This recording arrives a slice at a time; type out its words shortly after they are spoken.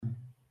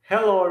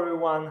Hello,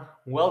 everyone.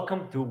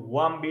 Welcome to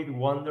One Bit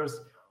Wonders.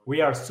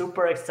 We are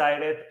super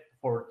excited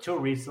for two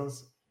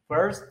reasons.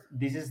 First,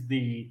 this is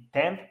the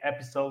 10th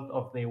episode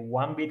of the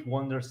One Bit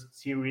Wonders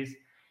series,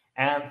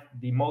 and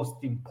the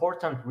most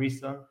important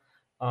reason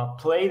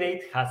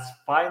Playdate has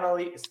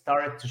finally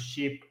started to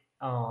ship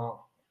uh,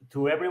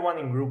 to everyone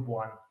in Group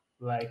 1.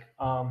 Like,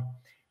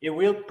 it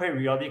will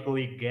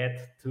periodically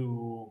get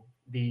to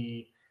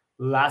the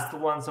last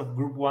ones of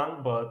Group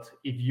 1, but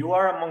if you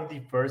are among the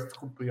first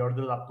who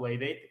pre-ordered a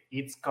Playdate,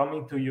 it's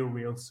coming to you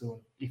real soon,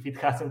 if it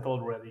hasn't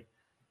already.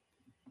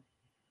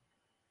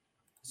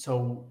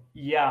 So,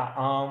 yeah,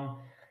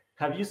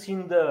 have you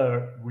seen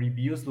the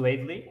reviews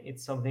lately?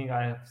 It's something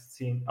I have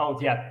seen. Oh,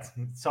 yeah,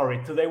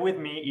 sorry. Today with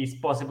me is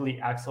possibly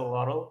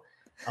Axolotl.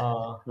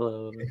 Uh,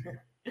 Hello.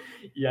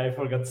 yeah, I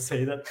forgot to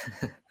say that.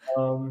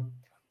 Um,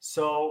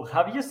 so,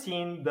 have you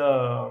seen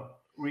the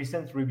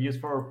recent reviews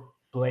for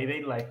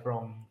Playdate, like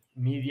from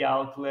media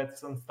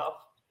outlets and stuff?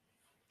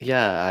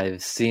 Yeah,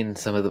 I've seen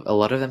a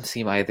lot of them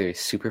seem either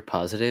super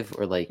positive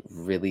or like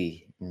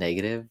really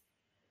negative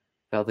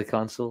about the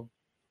console,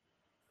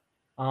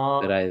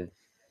 but Uh, I've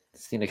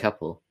seen a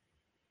couple.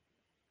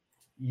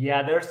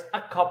 yeah, there's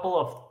a couple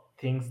of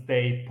things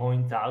they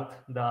point out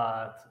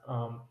that,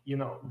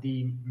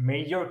 the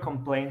major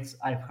complaints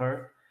I've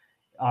heard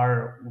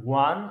are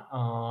one,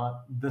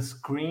 the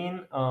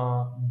screen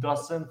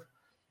doesn't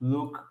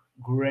look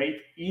great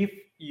if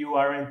you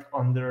aren't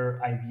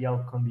under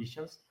ideal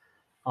conditions.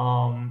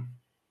 Um,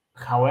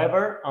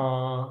 However,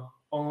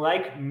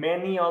 unlike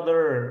many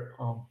other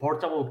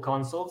portable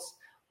consoles,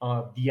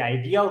 the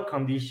ideal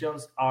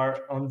conditions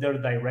are under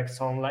direct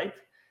sunlight.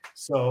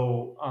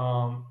 So,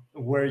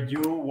 where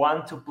you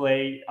want to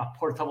play a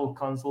portable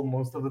console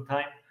most of the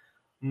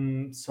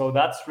time. So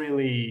that's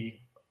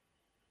really,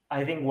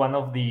 I think, one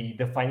of the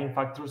defining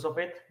factors of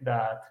it.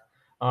 That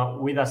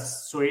with a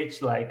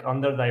Switch like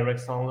under direct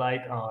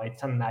sunlight,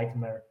 it's a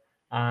nightmare.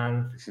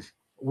 And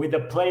with the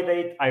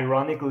Playdate,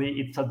 ironically,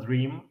 it's a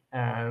dream.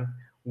 And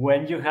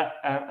when you have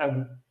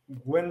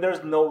when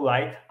there's no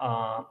light,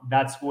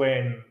 that's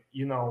when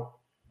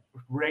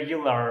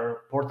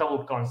regular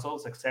portable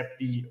consoles, except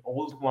the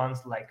old ones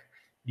like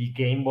the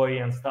Game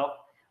Boy and stuff.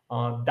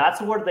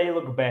 That's where they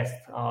look best,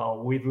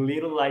 with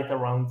little light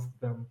around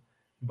them.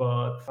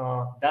 But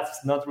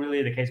that's not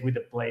really the case with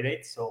the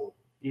Playdate. So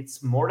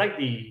it's more like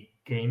the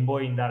Game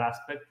Boy in that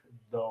aspect,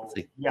 It's though.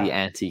 like the Yeah,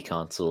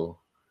 anti-console.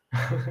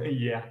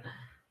 yeah.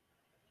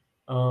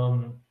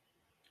 Um,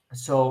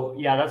 so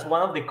yeah, that's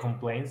one of the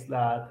complaints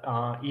that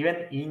even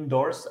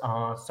indoors,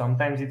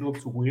 sometimes it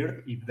looks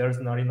weird if there's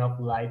not enough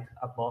light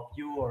above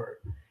you or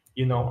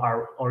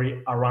or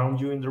around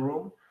you in the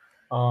room.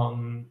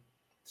 Um,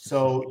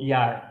 so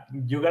yeah,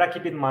 you gotta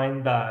keep in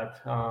mind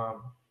that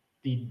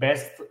the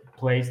best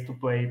place to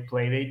play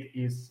Playdate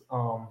is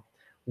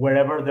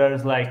wherever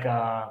there's like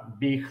a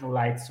big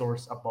light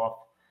source above.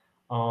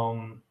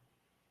 Um,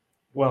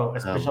 well, Um,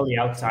 especially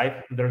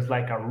outside, there's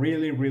like a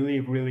really, really,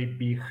 really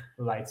big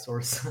light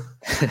source.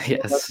 That's the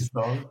yes,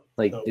 sun.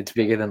 like So it's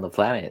bigger than the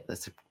planet.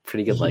 That's a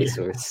pretty good light yeah.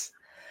 source.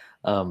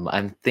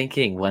 I'm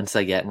thinking once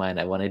I get mine,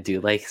 I want to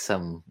do like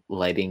some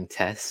lighting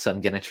tests. So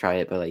I'm gonna try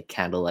it by like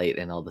candlelight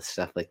and all the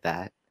stuff like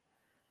that,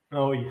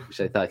 Oh yeah. which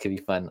I thought could be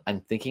fun.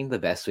 I'm thinking the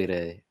best way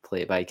to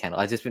play it by candle.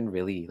 I've just been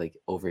really like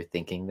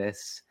overthinking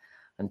this.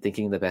 I'm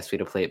thinking the best way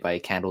to play it by a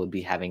candle would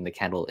be having the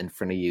candle in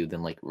front of you,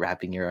 then like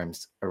wrapping your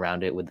arms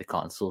around it with the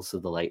console so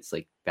the light's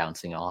like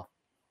bouncing off.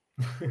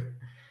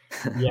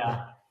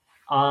 Yeah.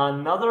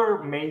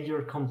 Another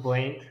major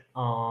complaint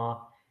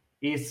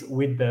is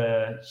with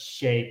the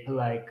shape.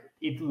 Like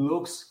it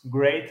looks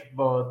great,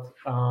 but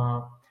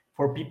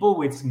for people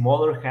with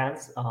smaller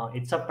hands,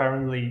 it's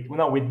apparently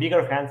with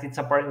bigger hands, it's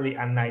apparently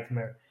a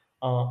nightmare.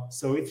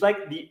 So it's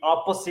like the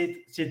opposite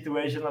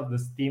situation of the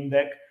Steam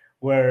Deck,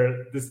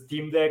 where the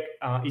Steam Deck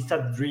is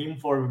a dream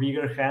for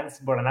bigger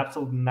hands, but an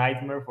absolute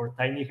nightmare for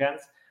tiny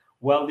hands.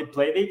 Well, the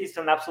Playdate is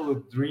an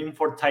absolute dream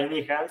for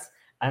tiny hands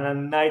and a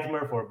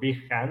nightmare for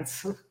big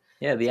hands.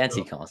 Yeah, the So,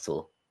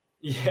 anti-console.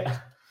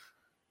 yeah.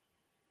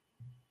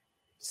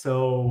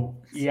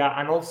 So yeah,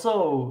 and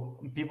also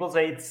people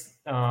say it's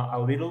a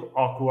little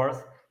awkward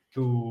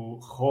to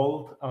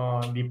hold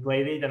the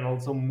playdate and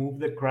also move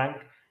the crank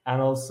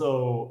and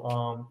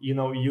also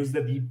use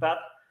the D-pad.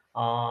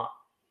 Uh,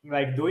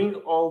 like doing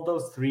all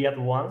those three at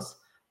once,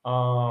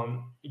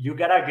 you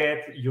gotta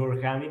get your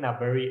hand in a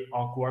very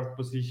awkward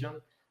position,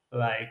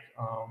 like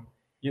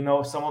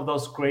some of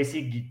those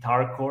crazy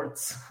guitar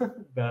chords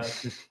that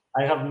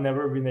I have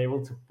never been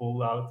able to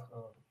pull out.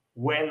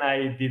 When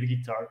I did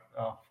guitar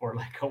for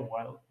like a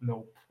while.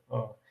 Nope.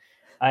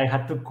 I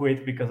had to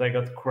quit because I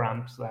got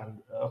cramps and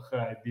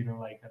I didn't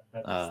like it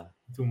that Uh,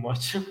 too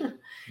much.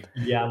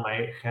 Yeah,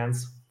 my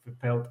hands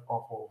felt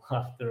awful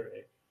after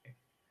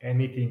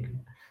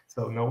anything.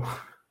 So no.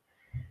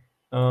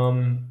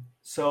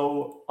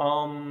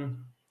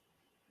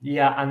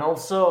 Yeah, and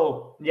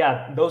also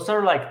yeah, those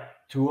are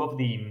like two of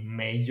the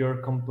major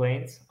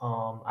complaints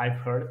I've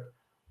heard.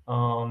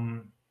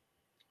 Um,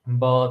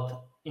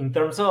 but in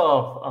terms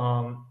of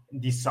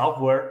the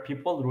software,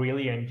 people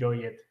really enjoy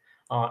it,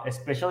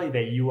 especially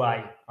the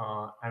UI,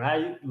 and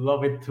I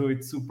love it too.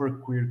 It's super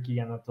quirky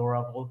and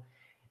adorable,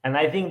 and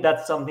I think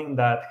that's something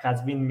that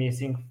has been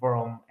missing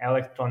from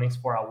electronics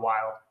for a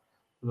while.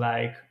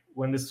 Like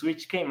when the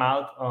Switch came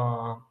out,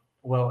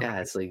 well, Yeah,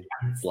 it's like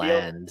and still,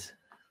 bland.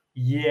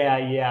 yeah,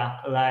 yeah,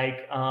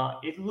 like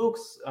it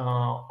looks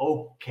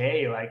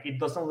okay. Like it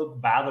doesn't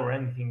look bad or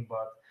anything,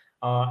 but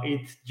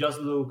it just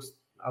looks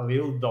a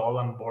little dull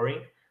and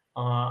boring.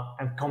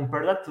 And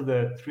compare that to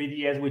the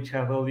 3DS, which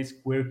has all these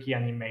quirky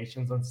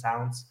animations and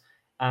sounds.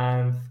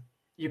 And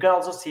you can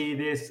also see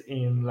this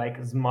in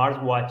like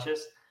smart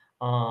watches.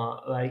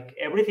 Like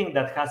everything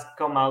that has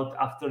come out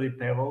after the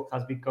Pebble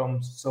has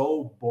become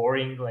so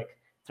boring. Like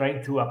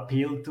trying to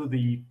appeal to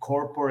the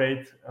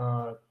corporate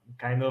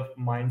kind of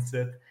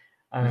mindset.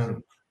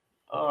 And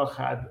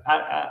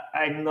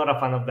I'm not a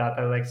fan of that.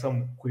 I like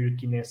some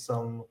quirkiness,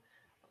 some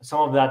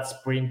of that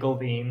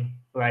sprinkled in,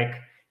 like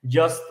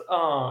just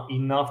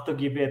enough to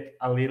give it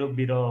a little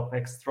bit of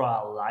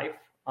extra life.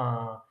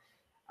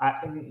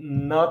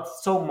 Not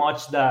so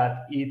much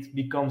that it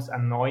becomes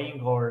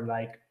annoying or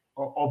like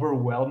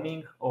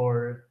overwhelming,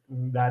 or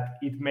that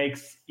it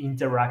makes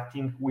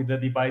interacting with the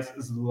device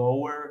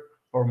slower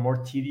or more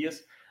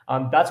tedious.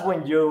 That's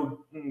when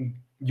you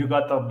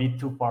got a bit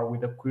too far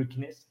with the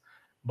quirkiness.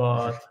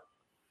 But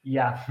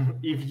yeah,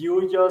 if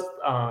you just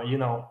add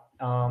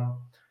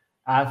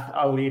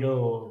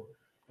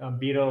a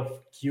bit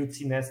of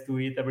cutesiness to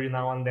it every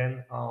now and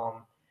then,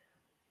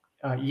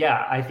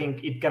 yeah, I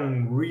think it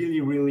can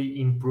really, really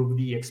improve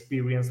the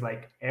experience.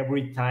 Like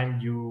every time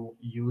you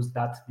use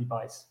that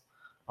device.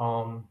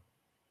 Um,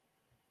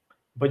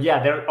 but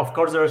yeah, there of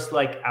course there's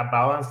like a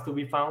balance to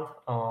be found.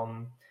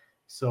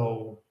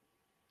 So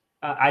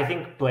I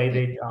think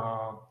Playdate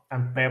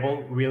and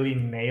Pebble really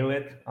nail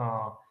it.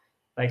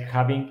 Like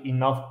having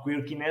enough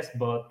quirkiness,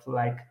 but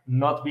like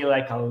not be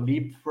like a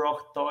leapfrog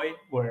toy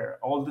where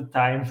all the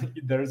time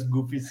there's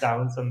goofy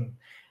sounds and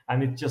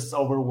it's just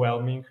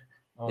overwhelming.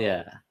 Uh,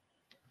 Yeah.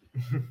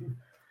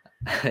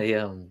 I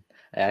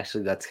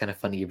actually, that's kind of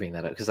funny you bring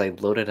that up because I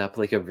loaded up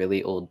like a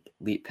really old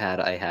Leap Pad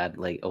I had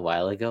like a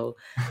while ago.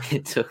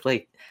 It took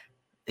like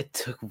it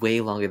took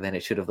way longer than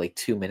it should have, like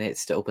 2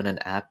 minutes to open an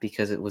app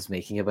because it was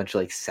making a bunch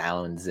of like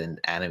sounds and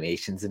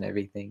animations and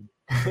everything.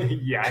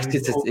 yeah, and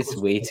it's It's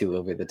also way too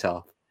over the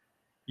top.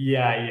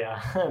 yeah,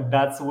 yeah.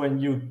 That's when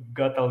you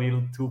got a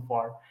little too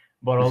far.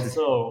 But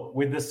also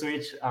with the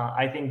Switch,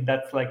 I think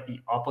that's like the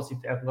opposite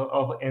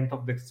end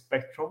of the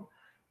spectrum,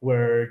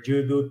 where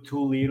you do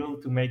too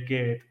little to make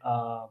it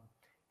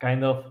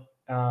kind of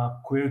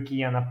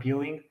quirky and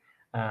appealing,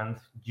 and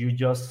you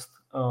just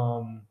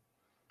go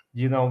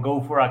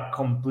for a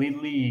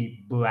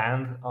completely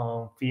bland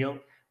feel,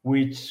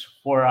 which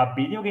for a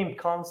video game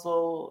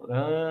console,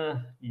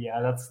 yeah,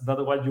 that's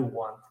not what you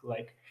want.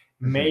 Like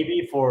Mhm.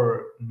 maybe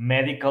for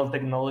medical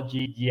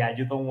technology, yeah,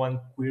 you don't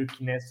want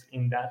quirkiness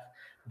in that.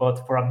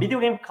 But for a video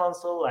game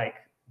console, like,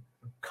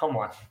 come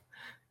on,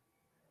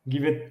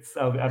 give it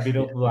a bit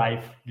Yeah. of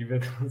life, give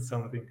it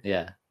something.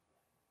 Yeah.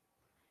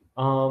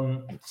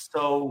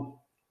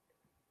 So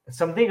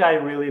something I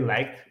really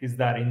liked is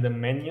that in the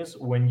menus,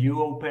 when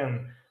you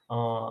open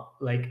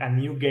like a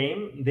new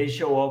game, they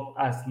show up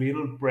as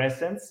little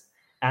presents.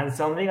 And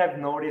something I've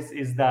noticed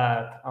is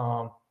that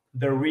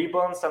the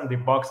ribbons and the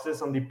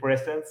boxes on the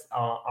presents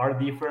are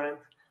different.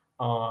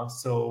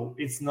 So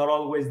it's not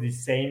always the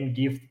same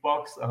gift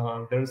box.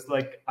 There's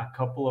like a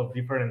couple of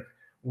different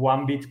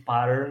 1-bit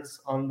patterns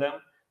on them.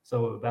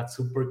 So that's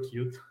super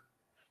cute.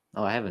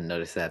 Oh, I haven't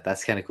noticed that.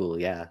 That's kind of cool.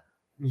 Yeah.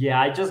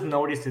 Yeah, I just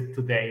noticed it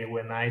today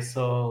when I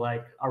saw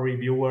like a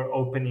reviewer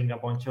opening a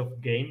bunch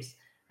of games,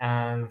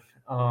 and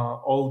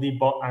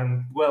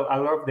and well, a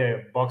lot of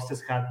the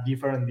boxes had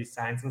different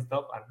designs and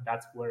stuff, and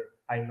that's where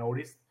I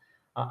noticed.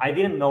 I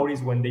didn't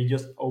notice when they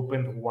just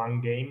opened one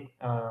game.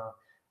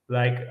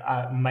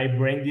 My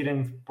brain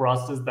didn't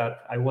process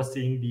that I was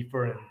seeing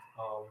different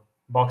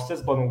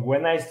boxes, but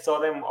when I saw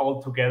them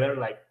all together,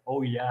 like,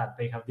 oh yeah,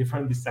 they have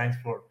different designs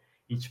for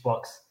each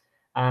box,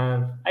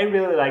 and I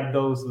really like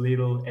those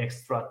little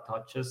extra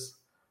touches.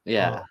 Uh,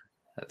 Yeah.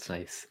 That's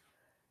nice.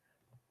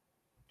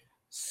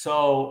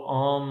 so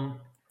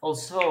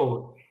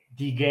also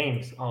the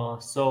games.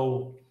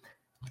 So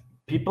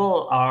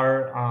people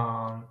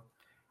are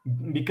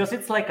because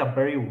it's like a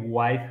very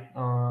wide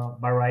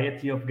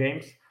variety of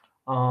games.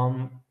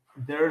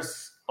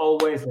 There's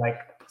always like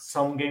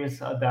some games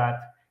that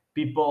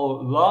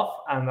people love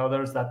and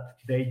others that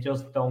they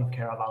just don't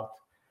care about.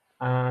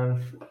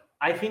 And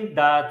I think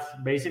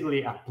that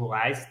basically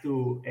applies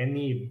to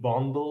any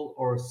bundle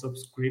or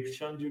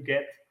subscription you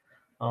get.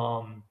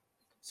 Um,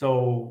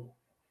 so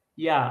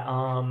yeah,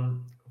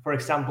 for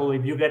example,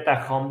 if you get a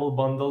humble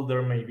bundle,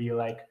 there may be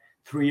like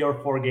 3 or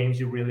 4 games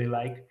you really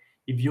like.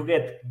 If you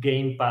get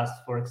Game Pass,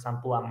 for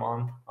example, a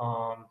month,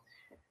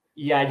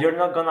 yeah, you're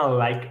not gonna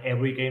like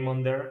every game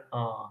on there.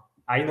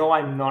 I know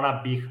I'm not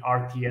a big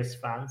RTS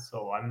fan,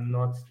 so I'm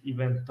not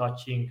even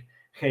touching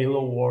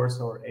Halo Wars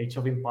or Age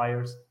of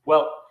Empires.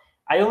 Well,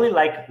 I only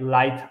like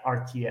light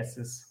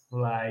RTSs.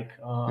 like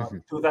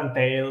Mhm. Tooth and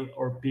Tail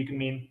or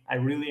Pikmin. I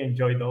really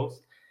enjoy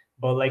those.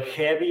 But like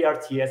heavy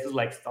RTSs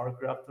like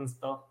StarCraft and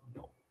stuff,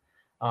 no.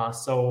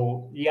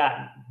 So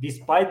yeah,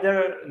 despite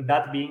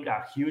that being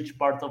a huge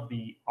part of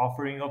the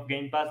offering of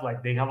Game Pass,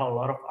 like they have a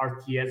lot of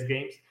RTS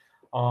games.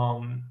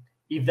 Um,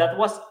 if that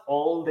was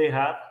all they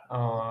had,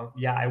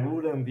 yeah, I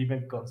wouldn't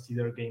even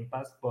consider Game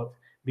Pass. But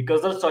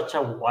because there's such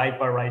a wide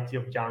variety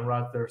of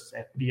genres, there's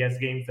FPS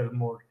games, there's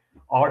more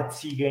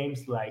artsy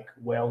games like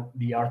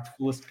the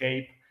Artful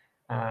Escape,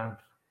 and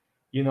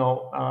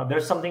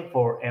there's something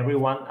for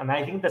everyone. And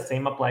I think the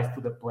same applies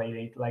to the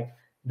Playdate. Like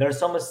there's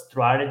some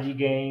strategy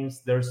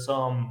games, there's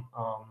some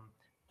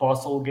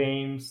puzzle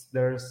games,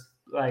 there's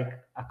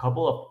like a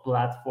couple of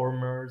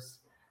platformers.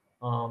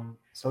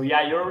 So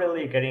yeah, you're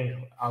really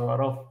getting a lot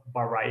of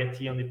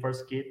variety on the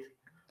first kit.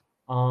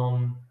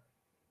 um,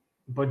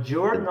 but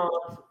you're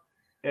not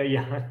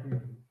yeah.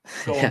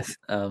 Go on. Yes.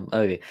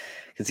 Okay.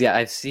 Because yeah,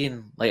 I've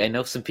seen like I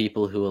know some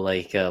people who will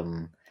like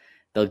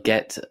they'll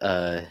get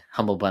a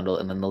humble bundle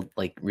and then they'll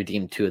like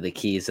redeem 2 of the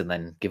keys and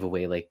then give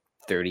away like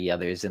 30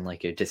 others in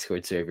like your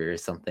Discord server or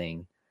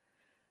something.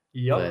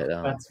 Yep, But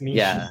that's me.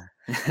 yeah.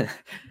 Mhm.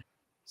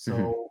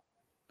 So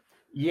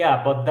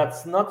yeah, but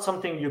that's not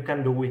something you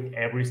can do with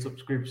every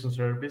subscription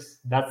service.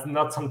 That's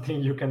not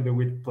something you can do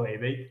with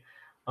Playdate.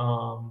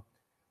 Um,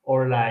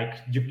 or like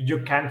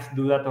you can't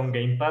do that on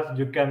Game Pass.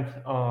 You can't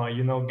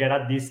get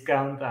a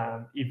discount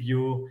and if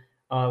you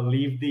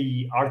leave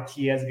the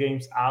RTS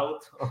games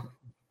out.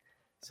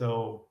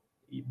 So,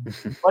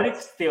 but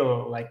it's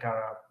still like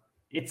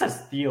it's a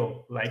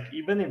steal. Like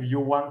even if you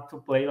want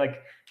to play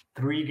like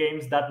 3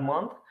 games that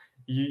month,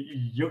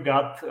 you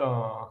got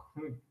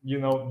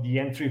the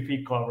entry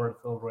fee covered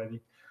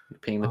already.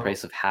 Paying the Uh,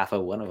 price of half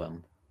of one of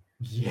them.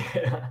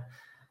 yeah,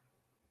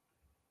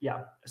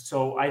 yeah.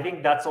 So I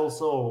think that's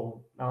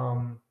also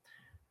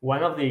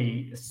one of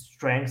the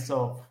strengths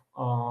of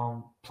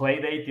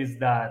Playdate is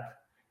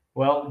that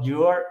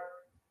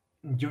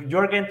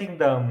you're getting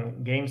the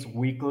games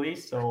weekly,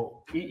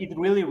 so it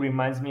really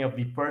reminds me of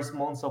the first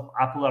months of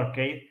Apple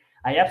Arcade.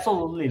 I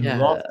absolutely Yeah.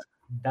 loved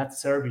that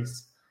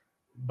service,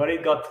 but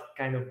it got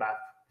kind of bad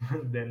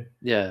then.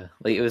 Yeah.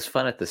 Like it was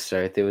fun at the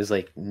start. There was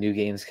like new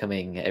games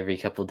coming every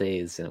couple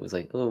days and it was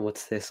like, "Oh,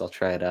 what's this? I'll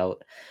try it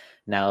out."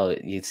 Now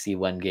you'd see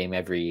one game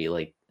every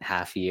like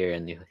half year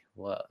and you're like,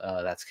 "Well,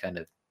 that's kind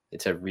of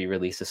it's a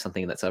re-release of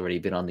something that's already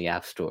been on the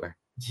App Store."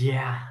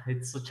 Yeah,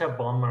 it's such a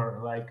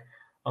bummer. Like,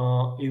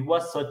 it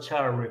was such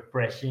a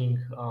refreshing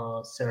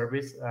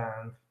service,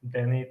 and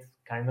then it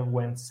kind of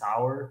went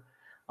sour.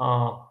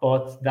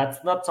 But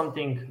that's not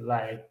something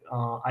like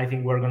I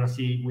think we're gonna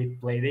see with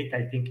Playdate.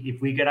 I think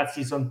if we get a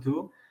season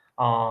two,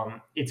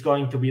 it's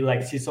going to be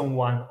like season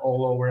one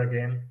all over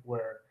again,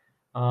 where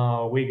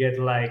we get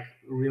like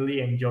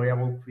really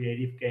enjoyable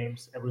creative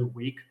games every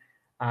week,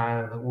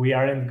 and we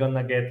aren't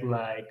gonna get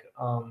like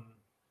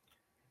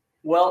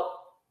well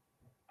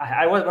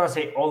I was gonna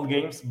say old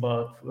games,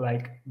 but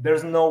like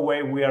there's no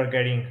way we are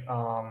getting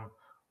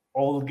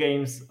old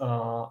games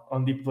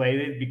on the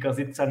Playdate because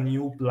it's a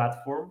new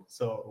platform.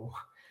 So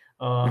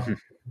uh,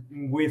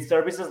 with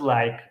services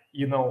like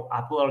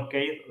Apple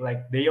Arcade,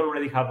 like they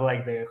already have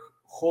like the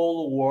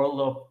whole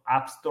world of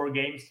App Store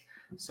games.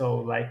 So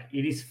like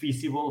it is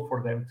feasible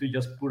for them to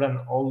just put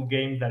an old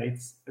game that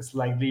it's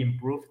slightly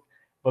improved.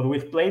 But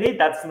with Playdate,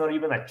 that's not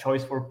even a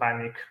choice for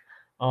Panic.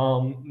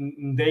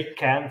 They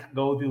can't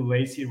go the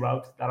lazy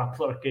route that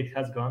Apple Arcade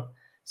has gone.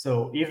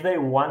 So if they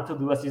want to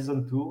do a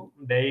season two,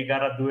 they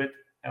gotta do it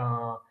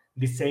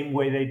the same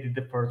way they did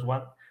the first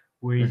one,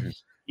 Mhm.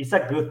 which is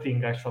a good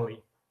thing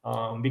actually.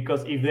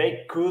 Because if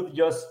they could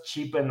just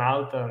cheapen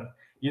out and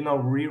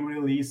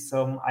re-release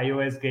some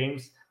iOS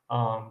games,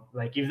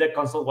 like if the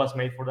console was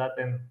made for that,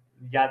 then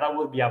yeah, that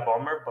would be a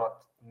bummer.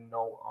 But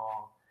no,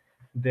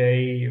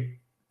 they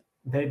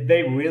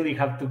they really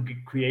have to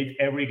create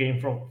every game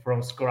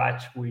from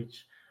scratch,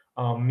 which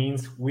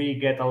means we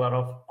get a lot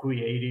of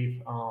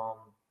creative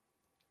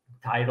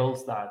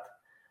titles that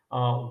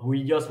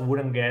we just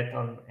wouldn't get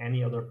on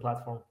any other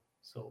platform.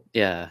 So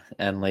Yeah,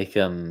 and like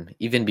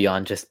even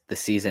beyond just the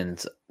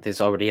seasons,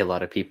 there's already a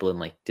lot of people in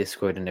like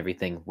Discord and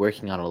everything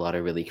working on a lot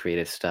of really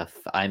creative stuff.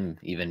 I'm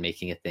even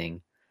making a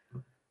thing.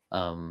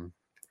 Um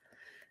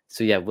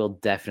so yeah, we'll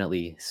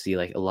definitely see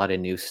like a lot of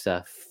new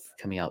stuff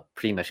coming out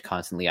pretty much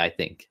constantly, I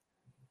think.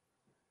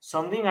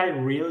 something I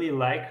really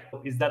like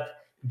is that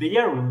they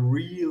are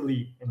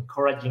really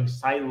encouraging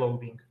side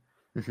loading.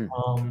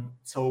 Mhm.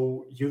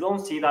 So you don't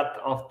see that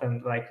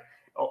often. Like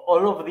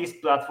all of these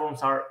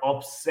platforms are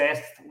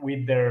obsessed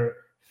with their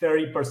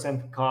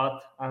 30%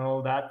 cut and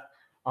all that.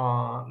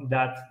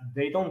 That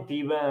they don't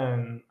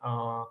even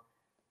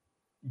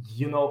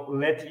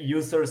let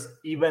users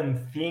even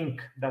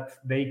think that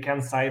they can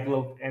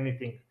sideload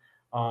anything.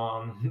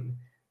 Um,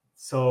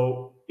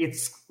 so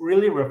it's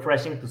really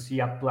refreshing to see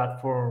a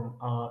platform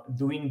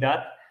doing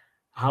that.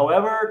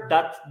 However,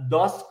 that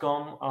does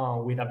come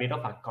with a bit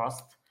of a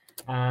cost,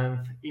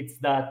 and it's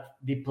that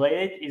the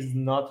Play is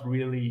not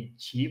really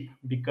cheap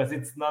because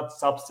it's not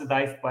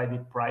subsidized by the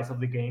price of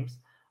the games.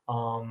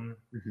 Um,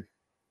 Mhm.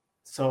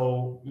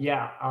 So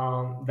yeah,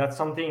 that's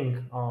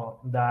something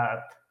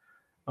that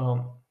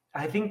um,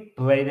 I think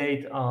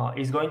Playdate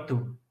is going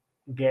to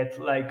get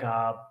like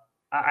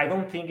I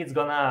don't think it's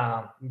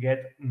gonna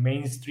get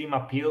mainstream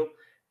appeal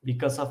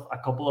because of a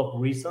couple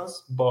of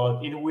reasons,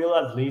 but it will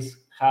at least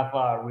have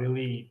a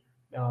really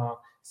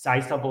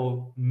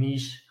sizable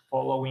niche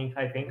following,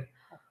 I think,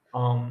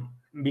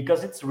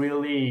 because it's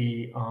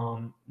really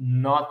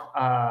not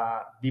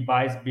a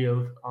device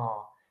built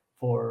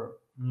for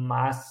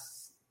mass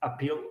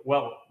appeal.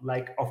 Well,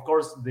 like of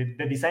course the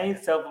design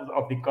itself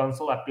of the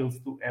console appeals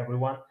to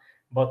everyone,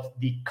 but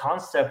the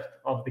concept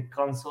of the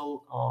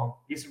console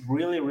is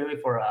really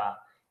for a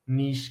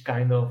niche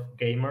kind of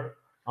gamer.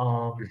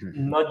 Mhm.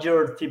 Not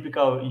your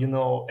typical,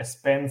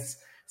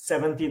 spends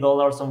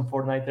 $70 on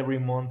Fortnite every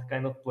month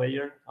kind of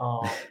player.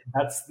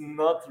 That's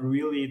not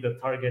really the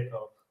target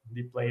of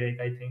the Playdate,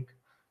 I think.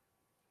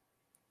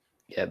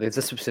 Yeah, there's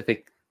a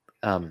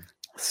um,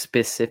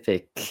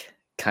 specific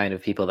kind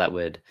of people that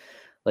would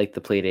like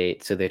the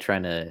Playdate, so they're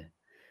trying to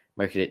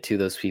market it to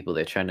those people.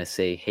 They're trying to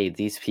say, hey,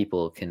 these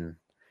people can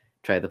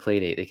try the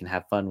Playdate. They can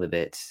have fun with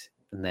it.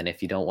 And then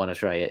if you don't want to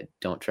try it,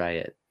 don't try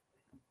it.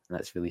 And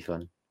that's really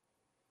fun.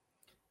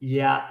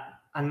 Yeah,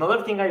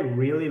 another thing I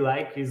really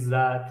like is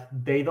that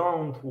they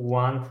don't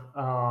want,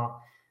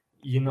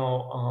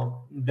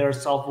 their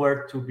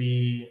software to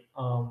be,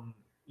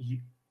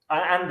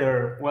 and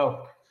their,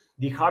 well,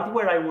 the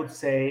hardware I would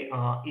say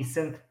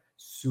isn't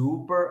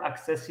super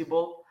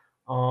accessible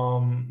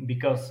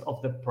because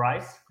of the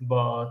price,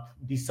 but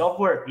the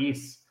software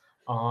is.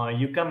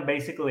 You can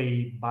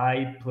basically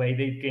buy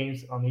Playdate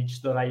games on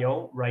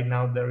itch.io. Right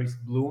now there is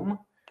Bloom,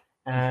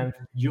 and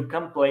you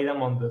can play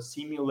them on the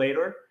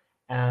simulator,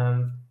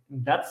 and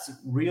that's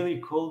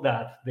really cool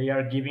that they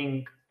are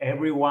giving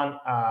everyone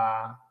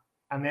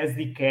an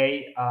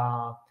SDK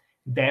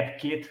dev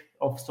kit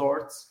of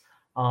sorts,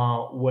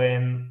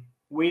 when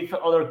with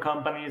other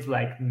companies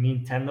like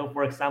Nintendo,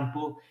 for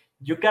example,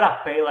 you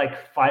gotta pay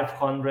like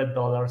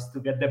 $500 to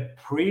get the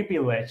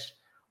privilege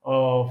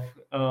of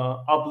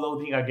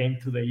uploading a game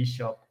to the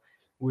eShop,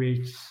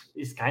 which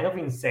is kind of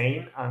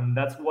insane. And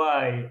that's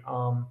why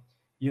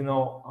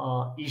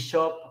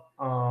eShop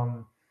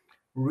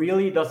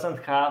really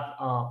doesn't have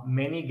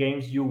many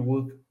games you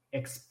would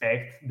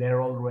expect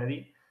there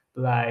already.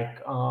 Like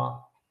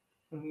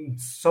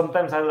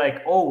sometimes I'm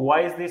like, oh,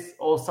 why is this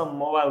awesome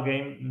mobile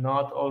game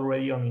not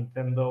already on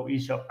Nintendo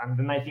eShop? And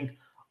then I think,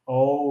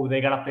 oh,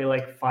 they gotta pay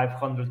like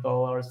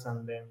 $500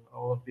 and then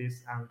all of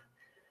this. And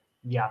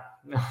yeah,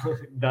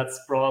 that's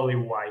probably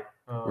why.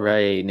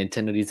 Right.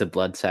 Nintendo needs a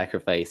blood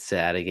sacrifice to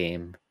add a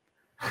game.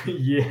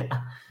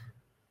 Yeah.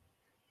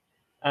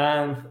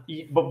 And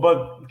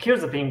but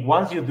here's the thing: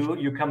 once you do,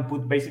 you can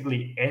put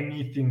basically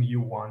anything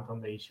you want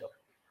on the eShop.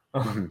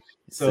 Mhm.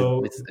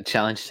 So It's a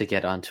challenge to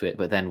get onto it,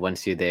 but then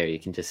once you're there, you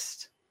can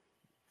just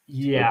go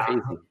yeah,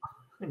 crazy.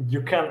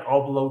 you can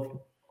upload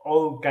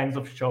all kinds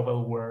of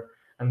shovelware,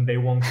 and they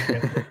won't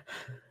care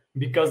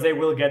because they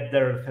will get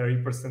their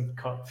 30%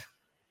 cut.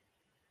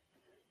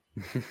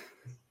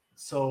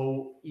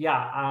 So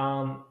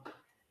yeah,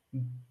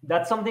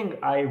 that's something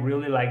I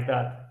really like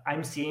that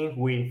I'm seeing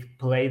with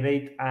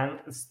Playdate and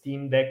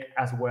Steam Deck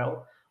as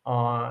well.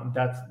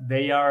 That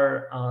they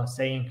are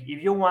saying,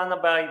 if you want to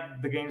buy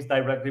the games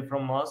directly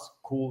from us,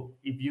 cool.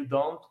 If you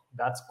don't,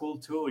 that's cool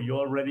too. You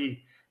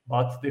already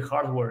bought the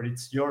hardware;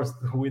 it's yours.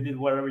 We did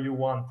whatever you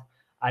want.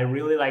 I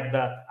really like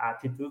that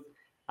attitude,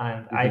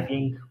 and I Mhm.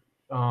 think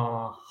the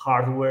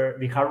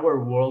hardware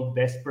world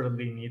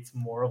desperately needs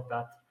more of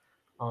that.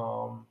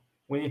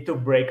 We need to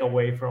break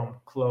away from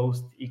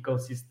closed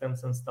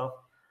ecosystems and stuff.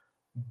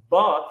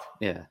 But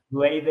Yeah.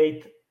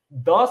 Playdate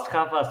does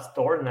have a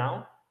store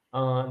now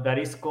that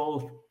is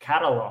called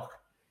Catalog,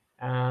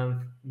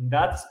 and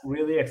that's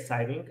really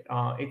exciting.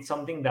 It's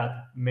something that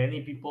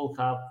many people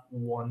have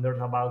wondered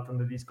about on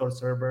the Discord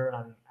server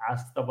and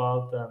asked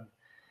about, and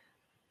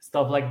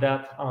stuff like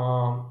that.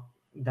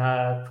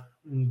 That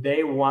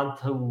they want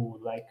to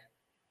like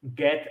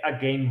get a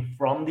game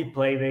from the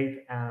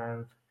Playdate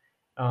and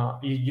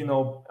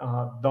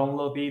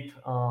download it,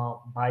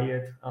 buy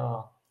it,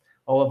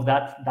 all of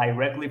that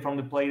directly from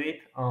the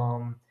Playdate,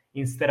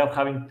 instead of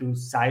having to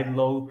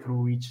sideload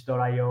through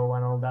itch.io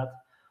and all that.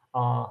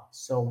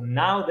 So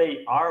now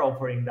they are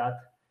offering that,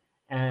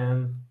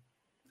 and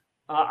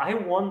I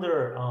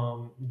wonder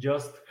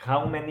just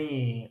how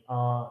many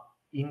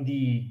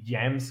indie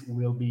gems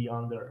will be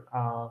under.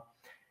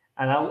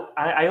 And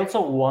I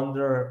also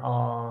wonder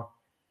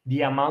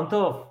the amount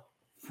of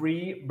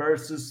free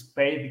versus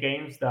paid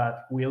games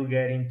that will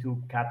get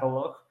into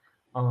catalog.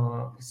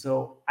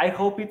 So I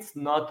hope it's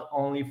not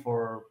only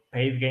for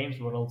paid games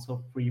but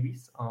also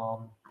freebies.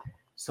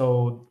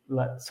 So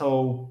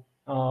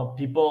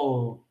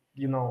people,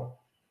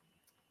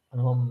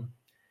 um,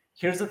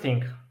 here's the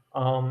thing.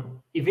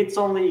 If it's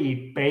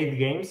only paid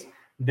games,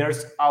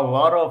 there's a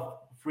lot of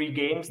free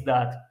games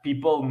that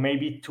people may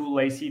be too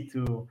lazy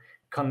to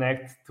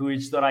connect to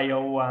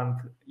itch.io and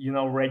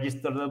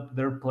register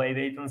their play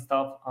date and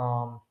stuff,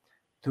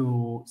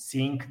 to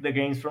sync the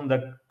games from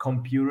the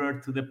computer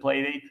to the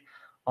play date.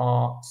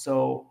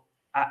 So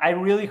I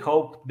really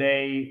hope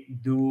they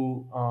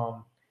do,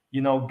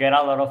 get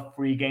a lot of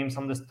free games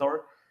on the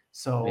store,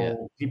 Yeah.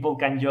 so people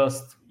can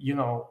just,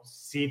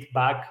 sit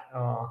back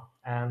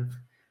and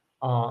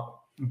uh,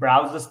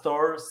 browse the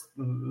stores,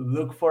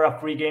 look for a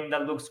free game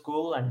that looks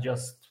cool, and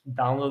just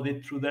download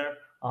it through there.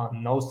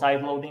 No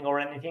side loading or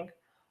anything.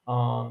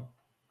 Um,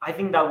 I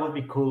think that would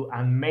be cool,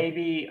 and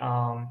maybe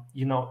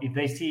if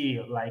they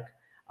see like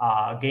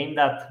a game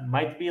that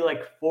might be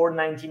like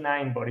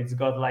 4.99, but it's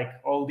got like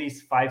all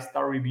these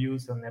 5-star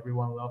reviews and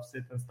everyone loves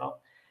it and stuff.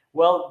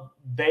 Well,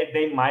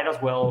 they might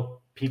as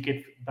well pick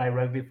it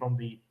directly from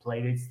the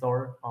Playdate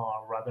store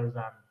rather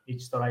than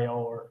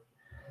itch.io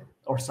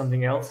or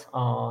something else.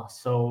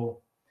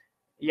 So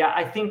yeah,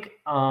 I think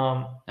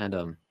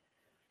And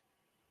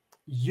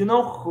you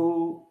know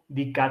who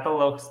the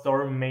catalog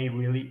store may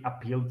really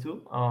appeal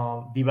to?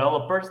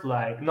 Developers,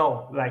 like,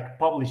 no, like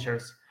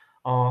publishers.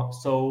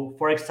 So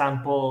for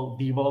example,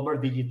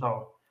 Devolver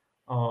Digital.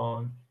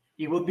 Um,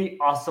 it would be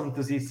awesome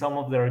to see some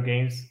of their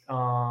games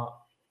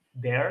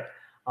there.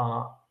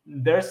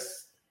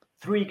 There's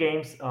 3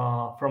 games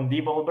from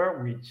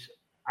Devolver, which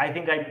I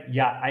think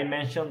I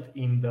mentioned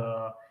in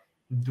the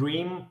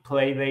Dream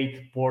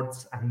Playdate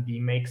ports and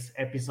remakes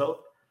episode.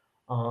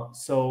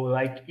 So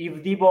like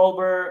if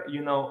Devolver,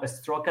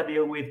 struck a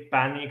deal with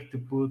Panic to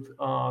put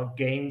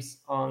games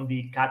on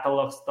the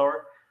catalog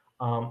store,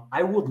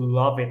 I would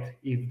love it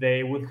if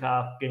they would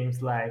have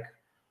games like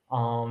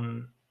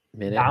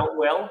Minute.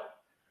 Downwell,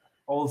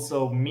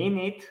 also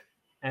Minute,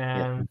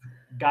 Yeah. and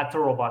Gato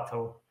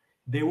Roboto.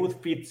 They would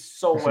fit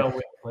so well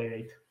with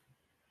Playdate.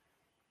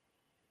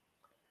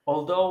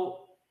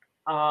 Although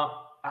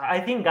I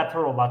think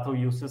Gato Roboto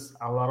uses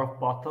a lot of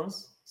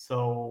buttons,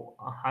 so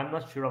I'm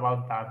not sure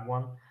about that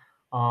one.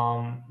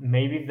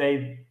 Maybe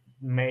they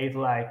made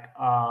like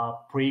a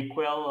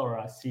prequel or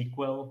a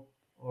sequel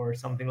or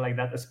something like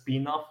that, a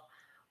spin-off,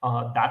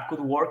 that could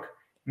work.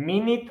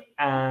 Minute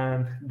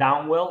and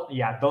Downwell,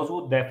 yeah, those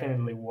would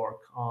definitely work.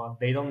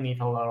 They don't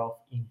need a lot of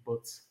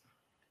inputs.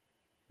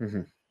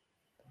 Hmm.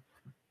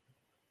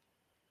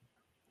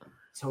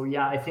 So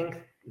yeah, I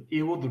think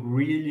it would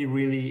really,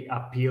 really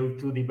appeal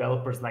to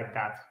developers like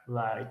that,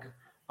 like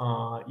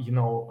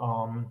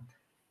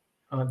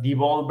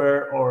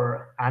Devolver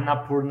or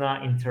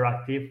Annapurna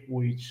Interactive,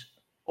 which,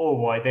 oh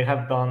boy, they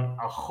have done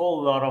a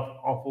whole lot of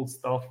awful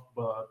stuff,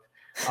 but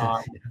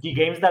the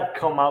games that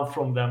come out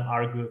from them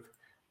are good.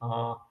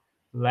 Uh,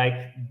 like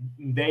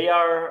they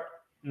are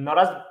not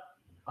as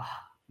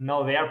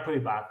no, they are pretty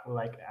bad.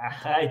 Like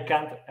I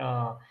can't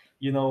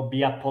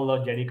be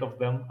apologetic of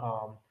them.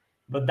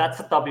 But that's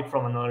a topic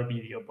from another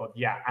video. But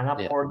yeah, Yeah.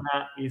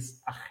 Annapurna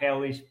is a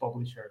hellish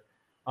publisher.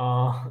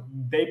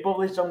 They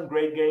publish some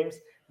great games,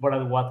 but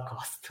at what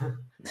cost?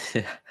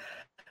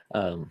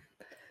 um,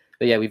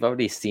 but yeah, we've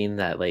already seen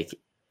that like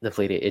the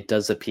Playdate, it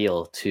does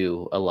appeal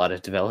to a lot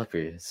of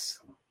developers.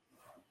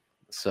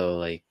 So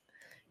like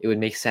it would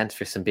make sense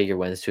for some bigger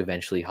ones to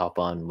eventually hop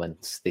on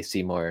once they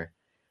see more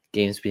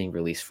games being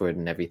released for it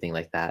and everything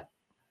like that.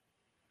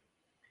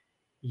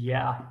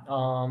 Yeah.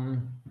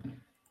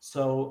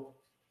 So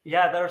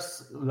yeah,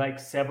 there's like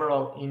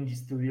several indie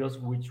studios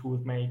which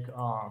would make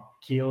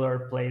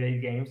killer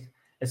Playdate games,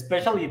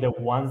 especially the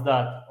ones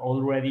that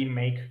already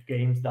make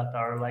games that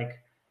are like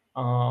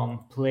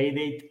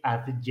Playdate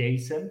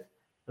adjacent,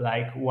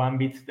 like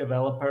 1-bit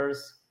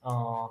developers.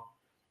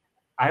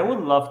 I would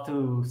love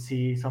to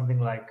see something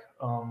like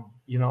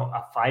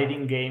a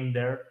fighting game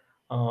there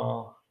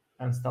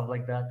and stuff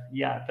like that.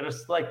 Yeah,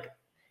 there's like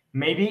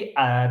maybe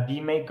a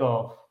remake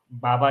of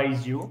Baba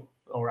Is You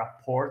or a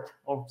port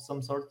of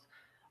some sort.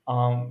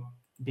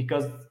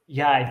 Because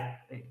yeah,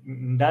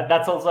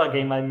 that's also a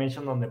game I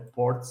mentioned on the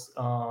ports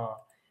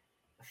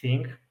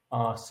thing.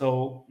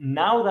 So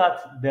now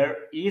that there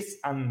is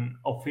an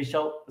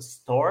official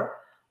store,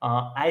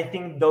 I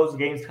think those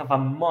games have a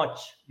much,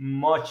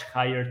 much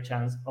higher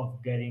chance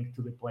of getting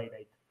to the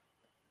Playdate.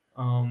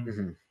 Um,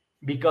 Hmm.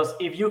 because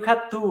if you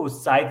had to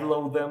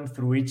sideload them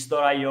through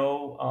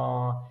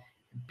itch.io,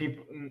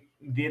 people,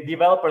 the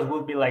developers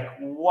would be like,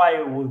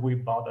 why would we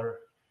bother?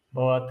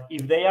 But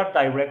if they are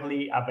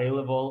directly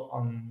available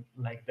on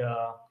like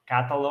the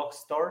catalog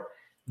store,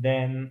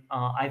 then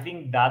I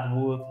think that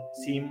would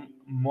seem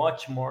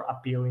much more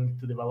appealing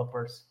to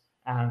developers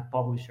and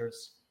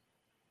publishers.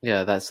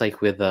 Yeah, that's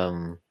like with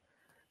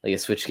like a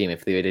Switch game.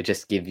 If they were to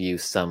just give you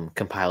some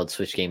compiled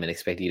Switch game and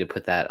expect you to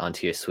put that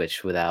onto your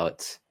Switch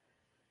without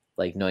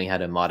like knowing how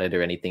to mod it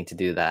or anything to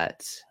do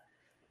that,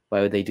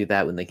 why would they do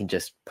that when they can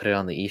just put it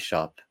on the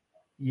eShop?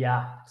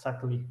 Yeah,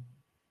 exactly.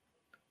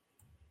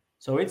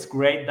 So it's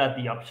great that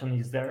the option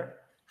is there.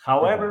 Hmm.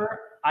 However,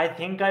 I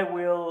think I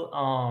will,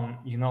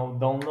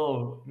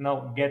 download,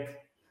 no,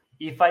 get,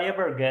 if I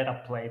ever get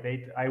a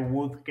Playdate, I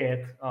would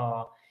get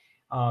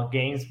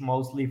games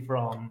mostly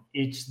from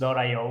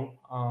itch.io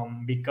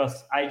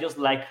because I just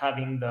like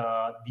having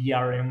the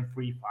DRM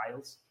free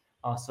files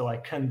so I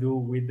can do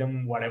with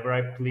them whatever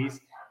I please.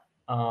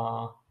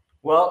 Uh,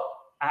 well,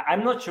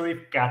 I'm not sure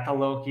if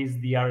catalog is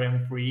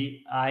DRM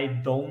free. I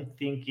don't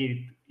think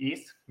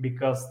is,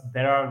 because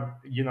there are,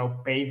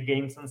 paid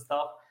games and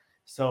stuff.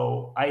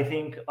 So I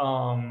think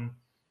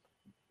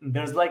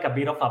there's like a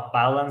bit of a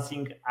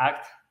balancing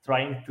act,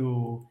 trying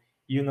to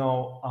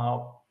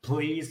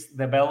please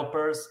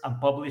developers and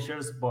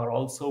publishers, but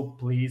also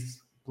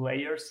please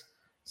players.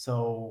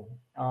 So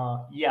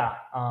yeah,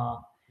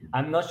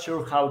 I'm not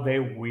sure how they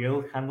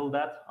will handle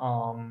that.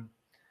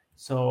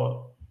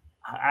 So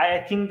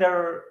I think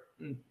there,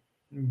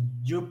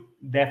 you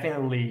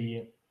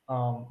definitely,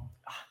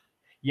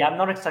 yeah, I'm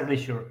not exactly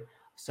sure.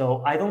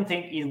 So I don't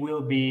think it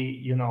will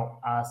be,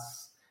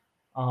 as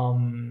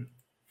um,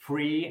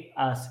 free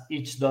as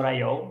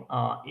itch.io,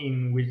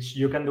 in which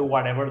you can do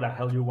whatever the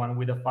hell you want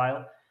with a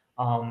file.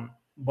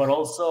 But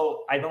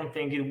also, I don't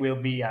think it will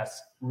be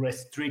as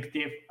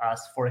restrictive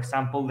as, for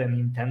example, the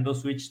Nintendo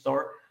Switch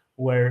store,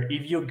 where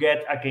if you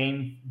get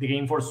the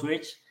game for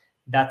Switch,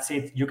 that's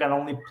it. You can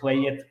only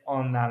play it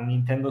on a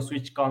Nintendo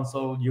Switch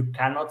console. You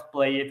cannot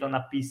play it on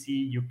a PC.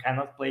 You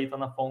cannot play it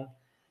on a phone.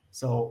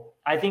 So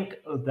I think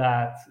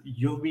that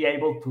you'll be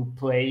able to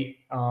play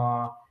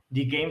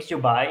the games you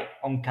buy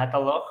on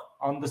catalog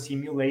on the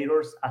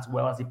simulators as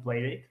well as the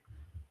Playdate.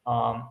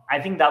 I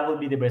think that would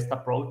be the best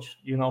approach,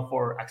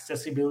 for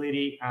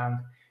accessibility. And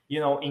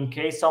in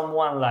case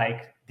someone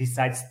like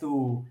decides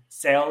to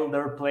sell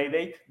their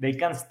Playdate, they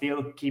can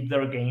still keep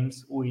their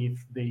games with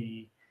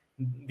the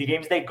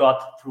games they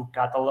got through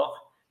catalog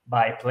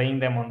by playing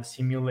them on the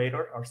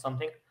simulator or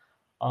something.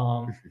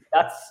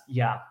 That's,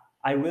 yeah,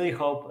 I really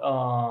hope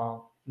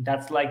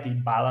that's like the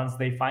balance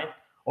they find.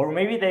 Or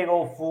maybe they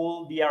go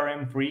full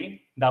DRM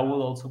free. That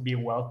will also be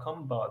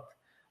welcome. But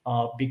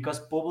because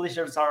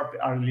publishers are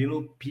a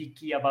little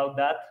picky about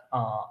that,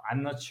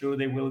 I'm not sure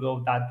they will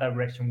go that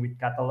direction with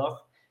catalog.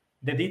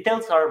 The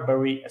details are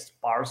very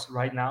sparse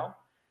right now,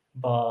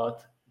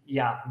 but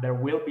yeah, there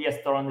will be a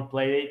store on the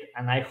Playdate,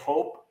 and I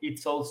hope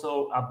it's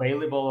also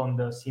available on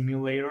the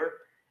simulator,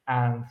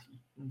 and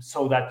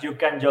so that you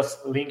can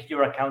just link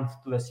your account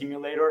to the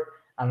simulator,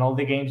 and all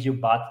the games you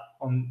bought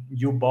on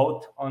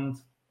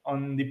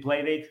the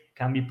Playdate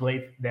can be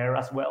played there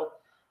as well.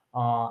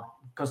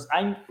 Because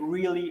I'm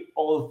really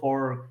all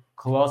for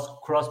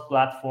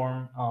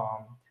cross-platform,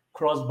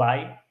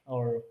 cross-buy,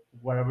 or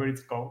whatever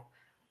it's called,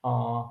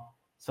 uh,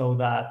 so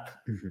that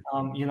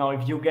Mhm.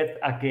 if you get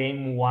a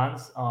game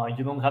once,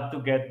 you don't have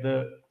to get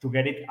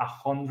it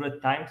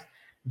 100 times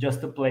just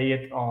to play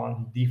it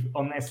on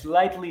a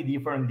slightly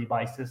different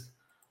devices,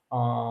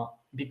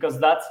 because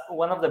that's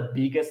one of the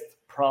biggest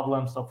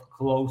problems of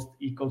closed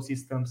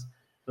ecosystems.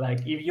 Like,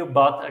 if you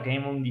bought a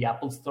game on the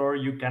Apple Store,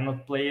 you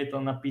cannot play it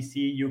on a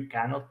PC, you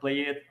cannot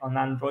play it on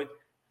Android.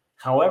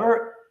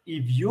 However,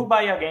 if you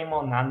buy a game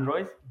on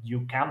Android,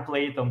 you can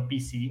play it on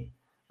PC,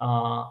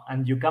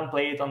 and you can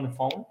play it on the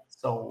phone.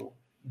 So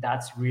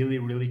that's really,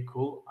 really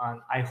cool.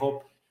 And I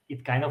hope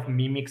it kind of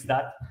mimics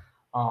that.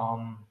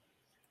 Um,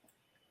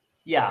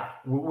 yeah,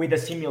 with the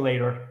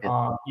simulator,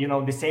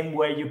 It- the same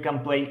way you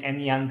can play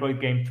any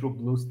Android game through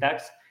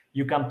BlueStacks,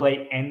 you can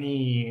play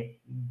any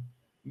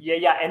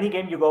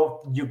game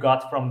you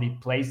got from the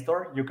Play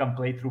Store, you can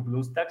play through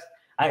BlueStacks.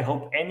 I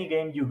hope any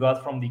game you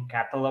got from the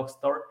catalog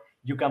store,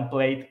 you can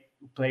play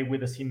with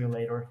the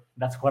simulator.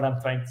 That's what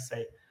I'm trying to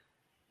say.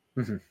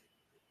 Mhm.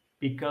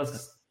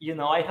 Because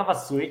I have a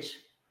Switch,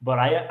 but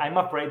I'm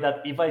afraid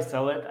that if I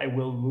sell it, I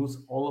will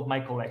lose all of my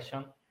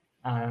collection,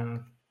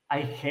 and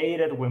I hate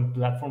it when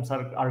platforms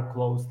are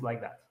closed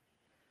like that.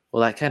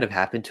 Well, that kind of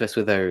happened to us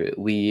with our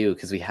Wii U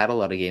because we had a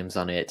lot of games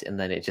on it, and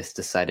then it just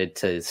decided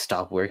to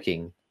stop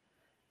working.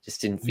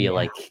 Just didn't feel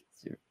Yeah. like.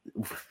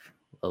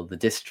 Well, the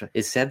disk.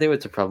 It said there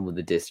was a problem with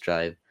the disk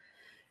drive,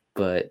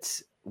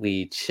 but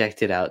we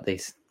checked it out. They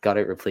got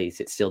it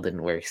replaced. It still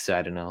didn't work, so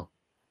I don't know.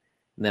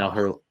 And then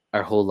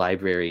our whole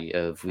library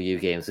of Wii U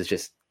games was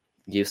just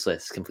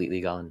useless,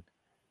 completely gone.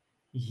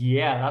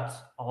 Yeah,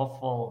 that's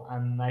awful.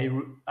 And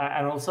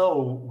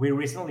also we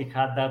recently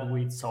had that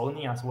with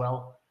Sony as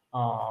well,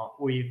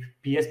 with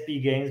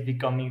PSP games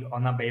becoming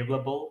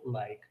unavailable.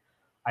 Like,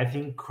 I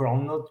think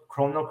Chrono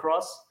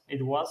Cross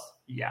it was,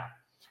 yeah,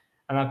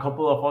 and a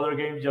couple of other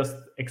games just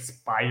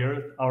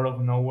expired out of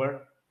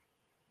nowhere.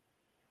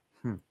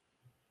 Hmm.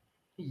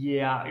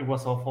 Yeah, it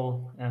was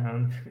awful,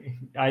 and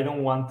I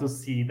don't want to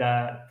see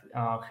that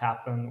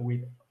happen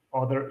with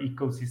other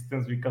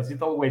ecosystems, because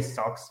it always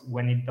sucks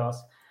when it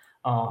does,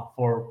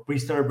 for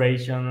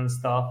preservation and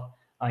stuff.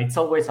 It's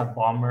always a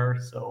bummer.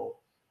 So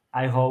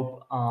I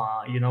hope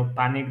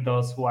Panic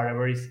does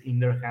whatever is in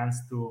their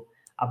hands to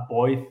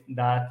avoid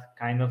that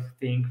kind of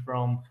thing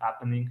from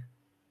happening.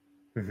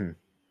 Mhm.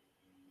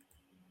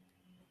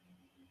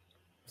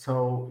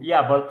 So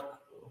yeah,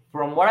 but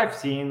from what I've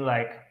seen,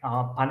 like,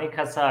 Panic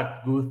has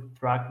a good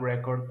track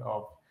record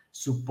of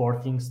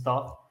supporting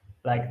stuff.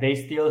 Like, they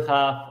still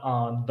have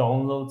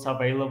downloads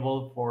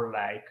available for,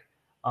 like,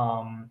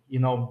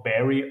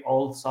 very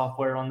old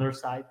software on their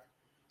site.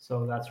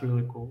 So that's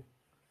really cool.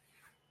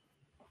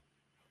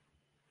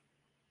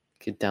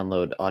 Could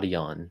download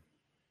Audion.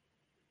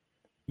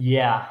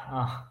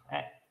 Yeah,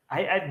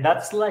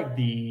 that's like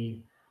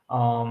the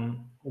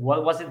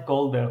what was it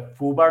called? The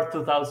Fubar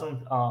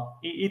 2000.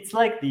 It's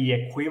like the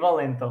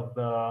equivalent of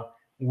the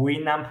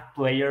Winamp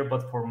player,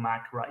 but for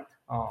Mac, right?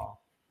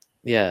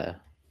 Yeah.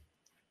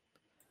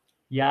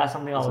 Yeah,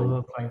 something It's along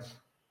like, those lines.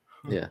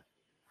 yeah.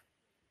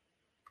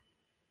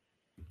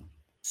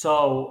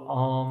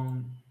 So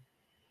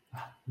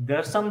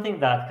there's something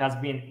that has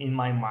been in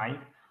my mind,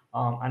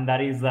 and that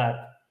is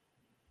that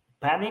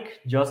Panic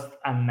just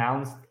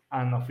announced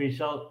an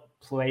official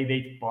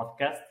Playdate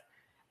podcast,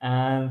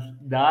 and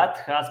that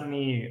has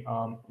me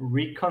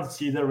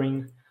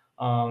reconsidering,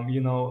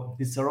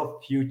 the sort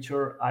of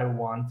future I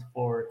want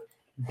for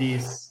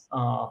this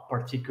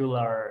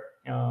particular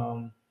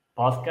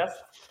podcast,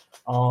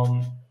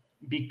 um,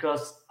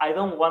 because I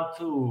don't want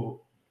to.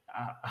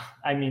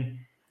 I mean,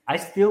 I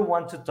still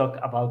want to talk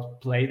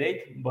about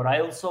Playdate, but I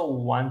also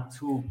want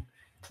to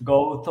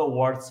go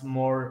towards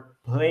more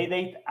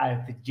Playdate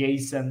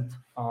adjacent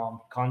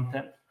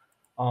content,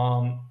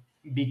 um,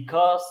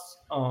 because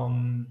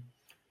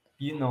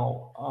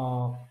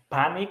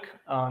Panic,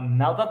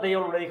 now that they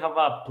already have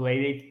a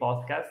Playdate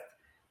podcast,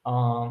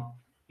 um,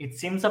 it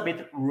seems a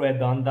bit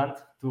redundant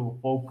to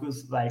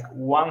focus like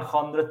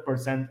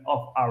 100%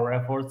 of our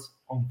efforts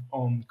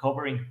on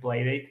covering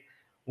Playdate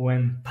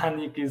when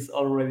Panic is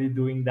already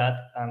doing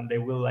that, and they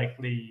will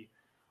likely,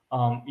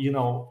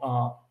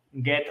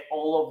 get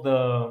all of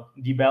the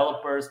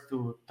developers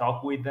to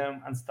talk with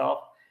them and stuff.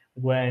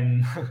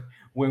 When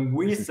when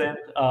we send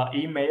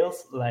emails,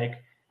 like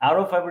out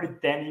of every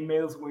 10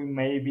 emails, we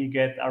maybe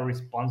get a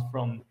response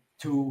from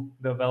two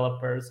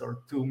developers or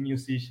two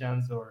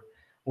musicians or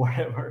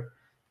whatever.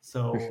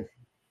 So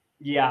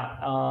yeah,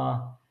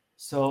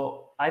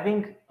 so I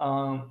think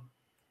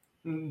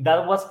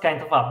that was kind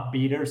of a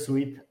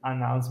bittersweet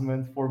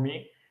announcement for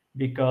me,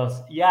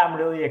 because yeah, I'm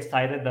really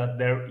excited that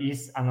there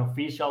is an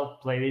official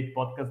Playdate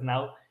podcast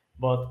now,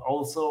 but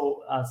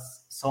also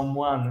as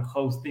someone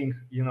hosting,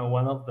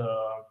 one of the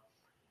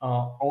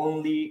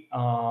only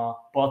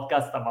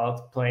podcast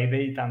about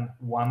Playdate and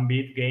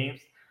 1-bit games.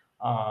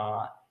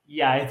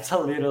 Yeah, it's a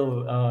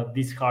little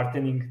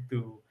disheartening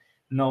to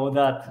know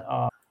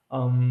that.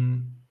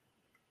 Um,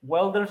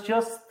 well, there's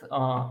just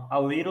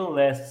a little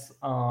less.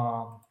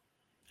 A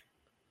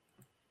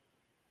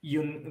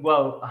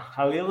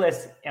little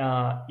less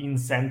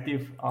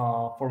incentive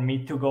for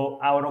me to go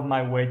out of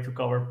my way to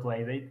cover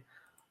Playdate,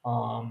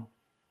 um,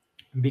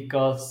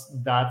 because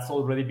that's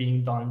already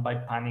being done by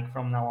Panic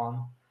from now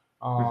on.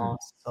 Hmm.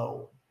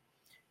 So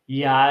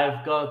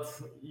yeah,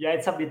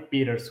 it's a bit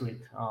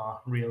bittersweet,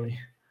 really.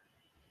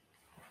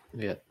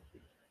 Yeah.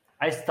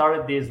 I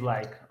started this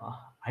like,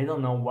 I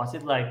don't know, was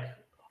it like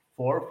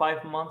 4 or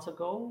 5 months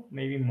ago,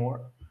 maybe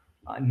more?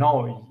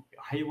 No,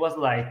 it was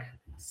like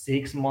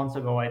 6 months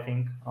ago, I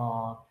think.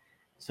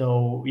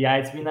 So yeah,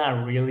 it's been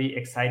a really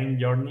exciting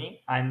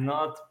journey. I'm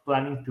not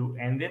planning to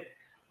end it.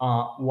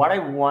 What I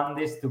want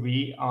this to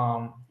be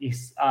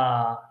is,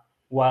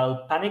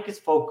 while Panic is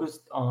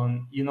focused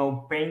on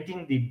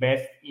painting the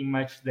best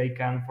image they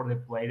can for the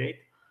playdate.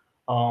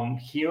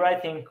 Here, I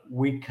think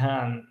we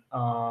can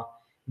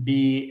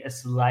be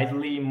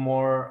slightly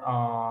more,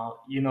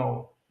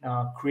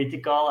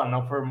 critical and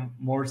offer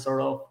more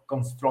sort of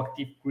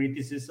constructive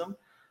criticism,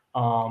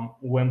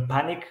 when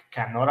Panic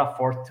cannot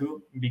afford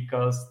to,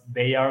 because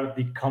they are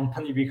the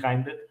company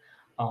behind it.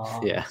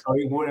 Yeah. So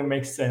it wouldn't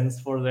make sense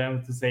for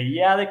them to say,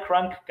 yeah, the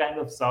crank kind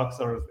of sucks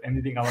or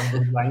anything along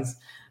those lines.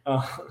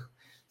 Uh,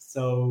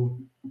 so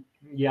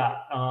yeah,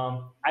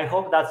 I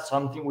hope that's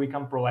something we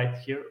can provide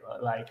here.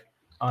 Like,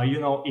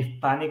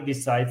 if Panic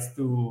decides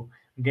to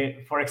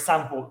get, for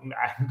example,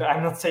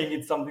 I'm not saying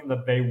it's something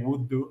that they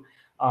would do.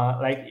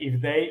 Like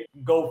if they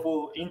go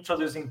full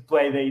introducing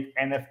Playdate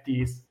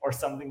NFTs or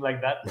something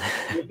like that,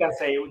 you can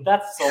say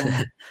that's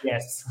some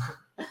yes.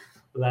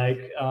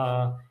 Like,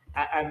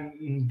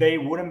 and they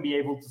wouldn't be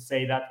able to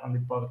say that on the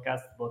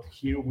podcast, but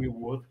here we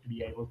would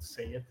be able to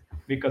say it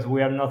because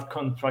we are not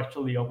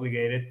contractually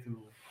obligated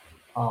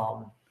to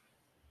um,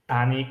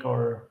 Panic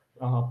or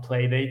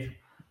Playdate.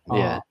 Uh,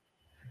 Yeah.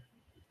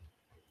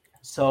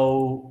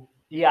 so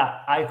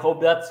yeah, I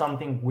hope that's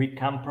something we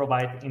can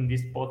provide in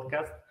this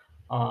podcast.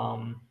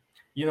 Um,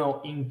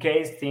 in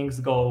case things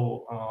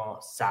go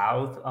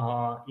south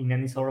in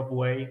any sort of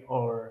way,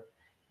 or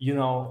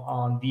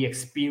the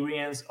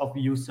experience of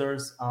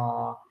users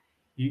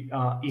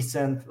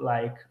isn't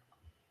like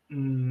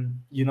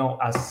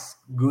as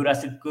good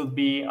as it could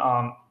be.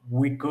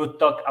 We could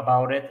talk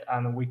about it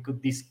and we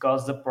could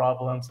discuss the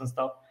problems and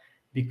stuff,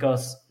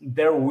 because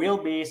there will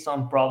be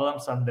some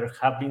problems and there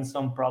have been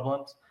some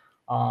problems.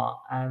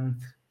 And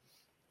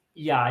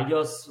yeah, I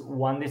just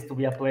want this to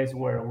be a place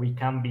where we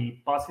can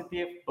be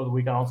positive, but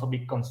we can also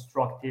be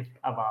constructive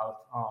about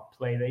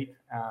Playdate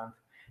and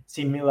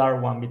similar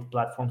 1-bit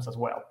platforms as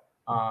well.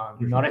 Not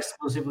Hmm.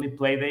 exclusively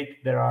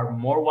Playdate. There are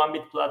more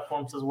 1-bit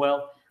platforms as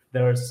well.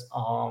 There's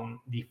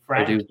the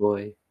Frank, Purdue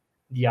boy.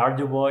 the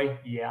Arduboy,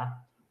 yeah.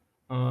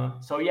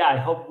 So yeah, I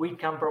hope we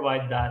can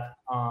provide that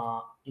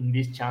in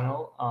this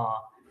channel.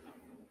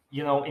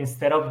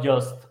 Instead of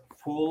just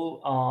full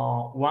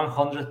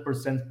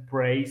 100%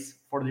 praise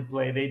for the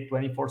Playdate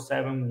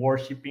 24/7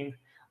 worshiping.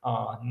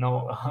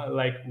 No,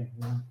 like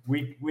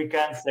we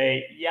can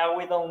say, yeah,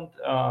 we don't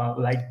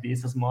like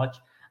this as much,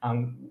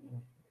 and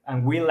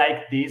and we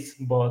like this,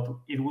 but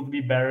it would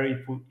be better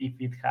if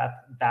it had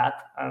that.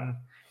 And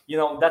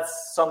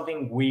that's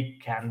something we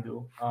can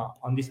do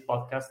on this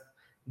podcast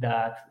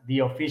that the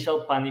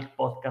official Panic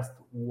podcast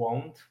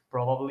won't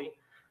probably.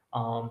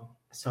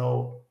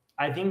 So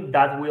I think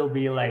that will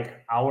be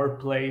like our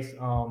place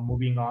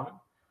moving on.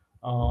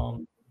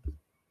 Um,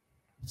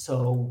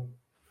 so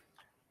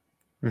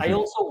I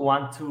also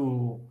want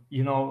to,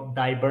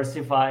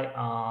 diversify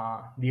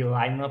the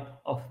lineup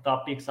of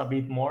topics a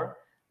bit more.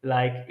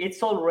 Like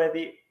it's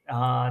already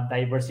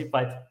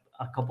diversified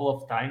a couple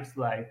of times.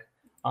 Like,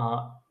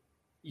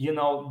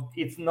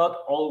 it's not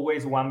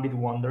always one bit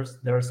wonders.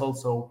 There's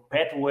also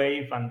Pet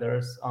Wave, and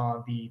there's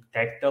the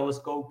Tech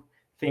Telescope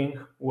thing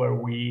where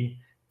we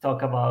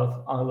talk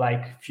about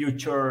like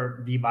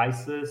future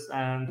devices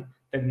and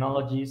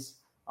technologies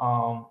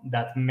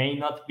that may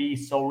not be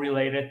so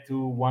related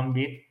to one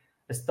bit,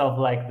 stuff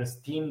like the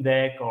Steam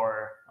Deck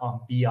or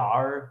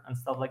VR and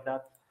stuff like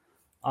that.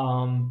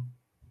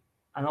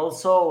 And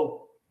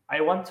also,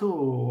 I want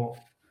to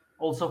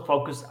also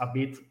focus a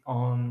bit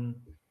on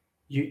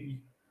you,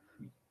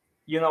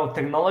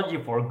 technology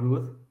for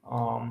good,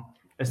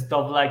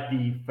 stuff like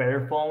the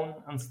Fairphone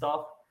and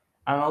stuff,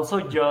 and also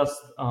just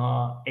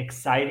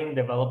exciting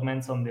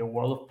developments on the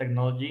world of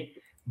technology,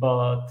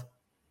 but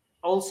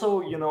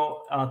also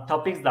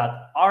topics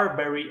that are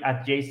very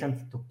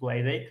adjacent to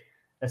Playdate,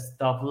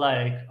 stuff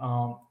like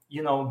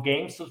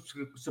game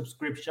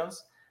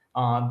subscriptions.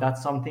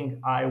 That's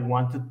something I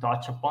want to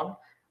touch upon.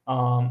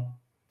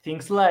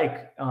 Things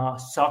like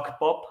Sock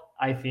Pop,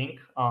 I think,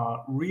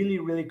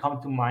 really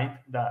come to mind.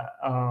 That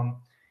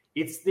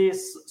it's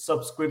this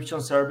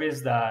subscription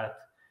service that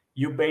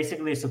you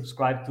basically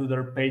subscribe to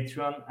their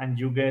Patreon and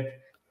you get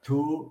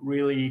two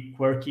really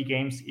quirky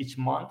games each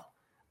month.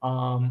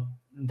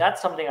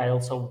 That's something I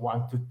also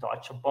want to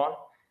touch upon.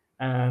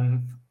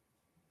 And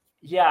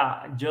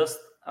yeah, just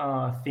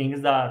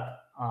things that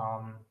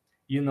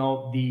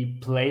the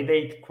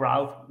Playdate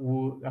crowd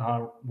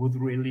would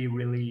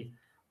really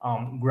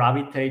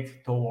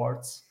gravitate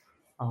towards.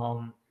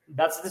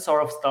 That's the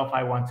sort of stuff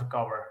I want to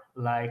cover.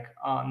 Like,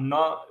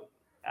 not,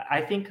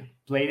 I think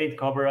Playdate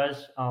coverage.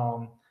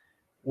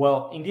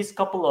 Well, in this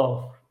couple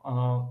of,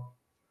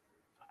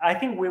 I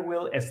think we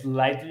will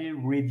slightly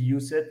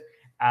reduce it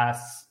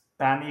as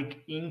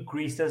Panic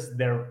increases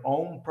their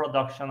own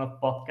production of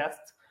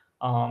podcasts.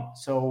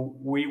 So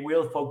we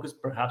will focus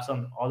perhaps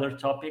on other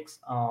topics.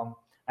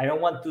 I don't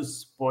want to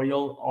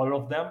spoil all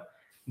of them,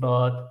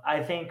 but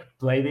I think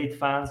Playdate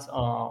fans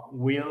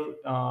will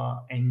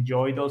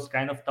enjoy those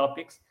kind of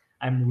topics.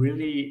 I'm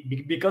really,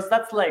 because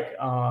that's like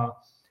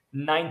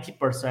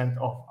 90%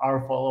 of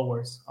our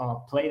followers,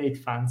 Playdate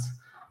fans.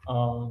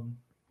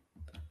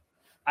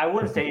 I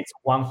wouldn't say it's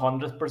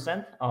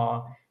 100%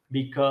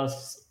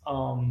 because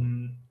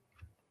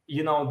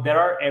there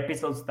are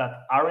episodes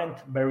that aren't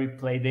very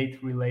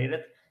Playdate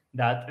related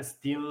that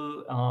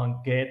still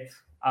get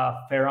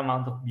a fair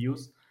amount of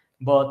views,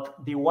 but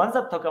the ones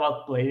that talk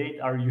about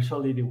Playdate are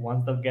usually the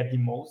ones that get the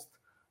most.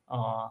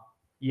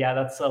 Yeah,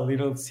 that's a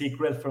little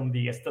secret from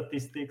the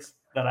statistics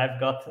that I've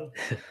gotten.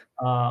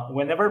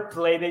 Whenever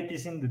Playdate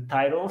is in the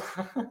title,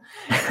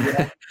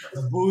 it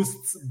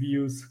boosts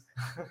views.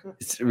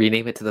 Just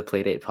rename it to the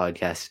Playdate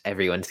podcast.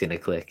 Everyone's gonna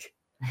click.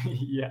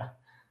 Yeah.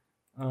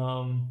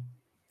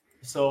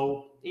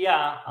 So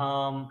yeah,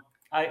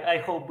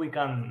 I hope we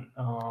can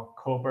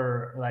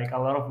cover like a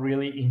lot of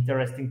really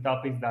interesting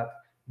topics that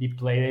the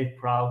Playdate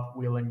crowd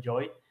will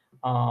enjoy.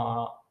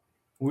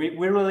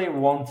 We really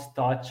won't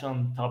touch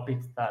on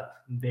topics that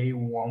they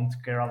won't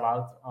care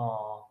about,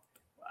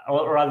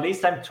 or at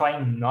least I'm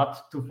trying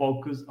not to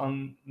focus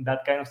on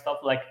that kind of stuff.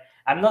 Like,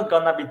 I'm not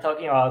gonna be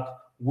talking about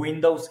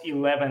Windows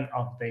 11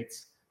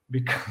 updates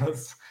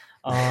because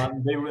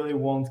they really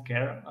won't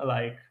care.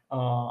 Like,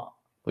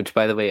 which,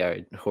 by the way, are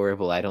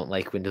horrible. I don't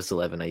like Windows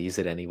 11. I use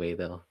it anyway,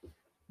 though.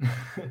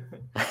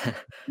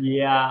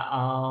 Yeah.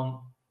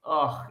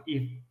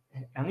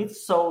 And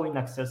it's so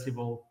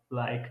inaccessible.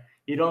 Like,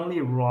 it only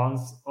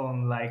runs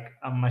on like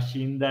a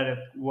machine that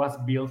was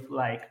built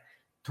like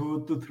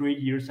 2 to 3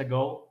 years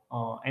ago.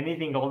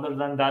 Anything older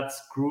than that,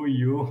 screw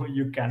you.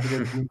 You can't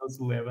get Windows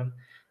 11.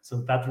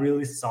 So that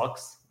really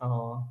sucks.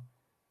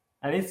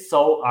 And it's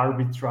so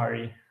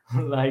arbitrary.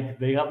 Like,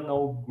 they have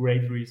no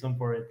great reason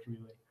for it,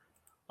 really.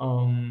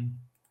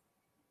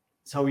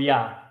 So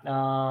yeah,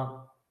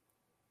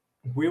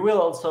 we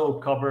will also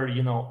cover,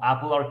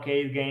 Apple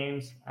Arcade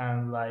games,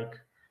 and like,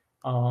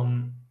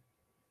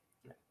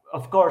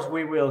 of course,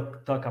 we will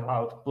talk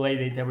about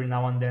Playdate every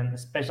now and then,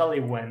 especially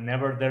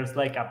whenever there's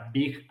like a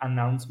big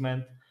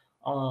announcement.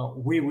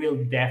 We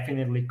will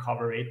definitely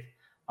cover it.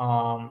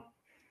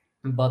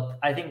 But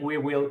I think we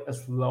will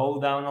slow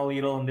down a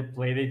little on the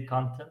Playdate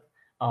content.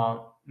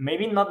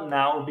 Maybe not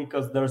now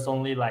because there's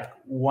only like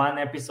one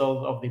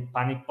episode of the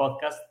Panic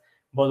podcast,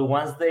 but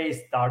once they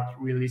start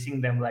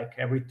releasing them like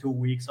every 2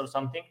 weeks or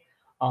something,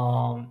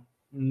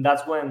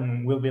 that's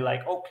when we'll be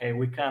like, okay,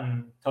 we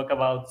can talk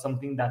about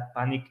something that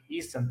Panic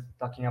isn't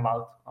talking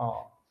about.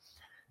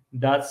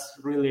 That's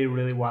really,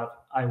 really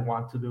what I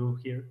want to do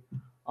here.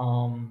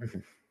 Um,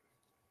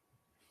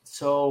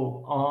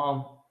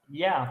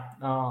 yeah,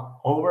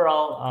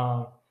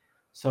 overall,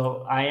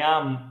 so I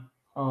am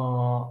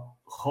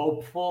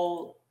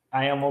hopeful,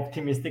 I am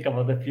optimistic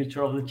about the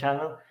future of the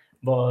channel,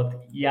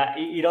 but yeah,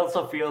 it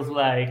also feels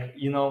like,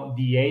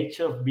 the age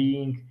of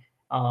being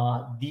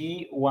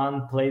the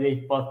one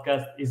Playdate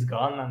podcast is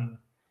gone, and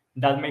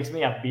that makes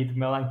me a bit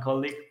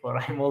melancholic,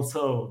 but I'm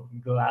also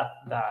glad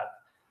that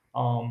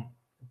um,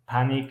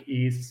 Panic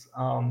is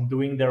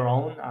doing their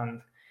own,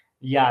 and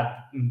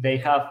yeah, they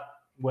have,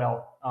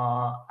 well,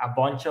 a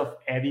bunch of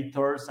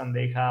editors, and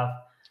they have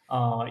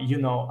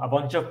a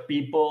bunch of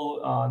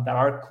people that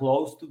are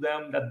close to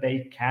them that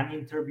they can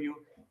interview,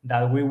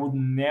 that we would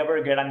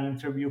never get an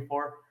interview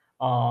for,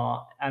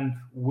 and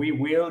we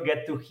will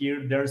get to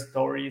hear their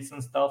stories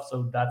and stuff,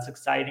 so that's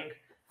exciting.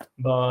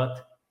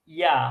 But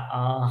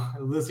yeah,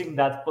 losing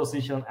that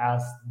position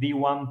as the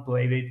one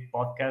Playdate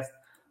podcast,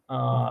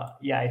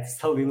 yeah,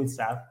 it's a little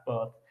sad,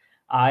 but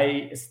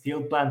I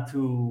still plan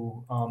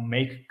to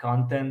make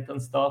content and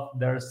stuff.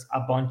 There's a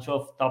bunch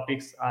of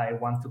topics I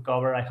want to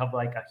cover. I have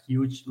like a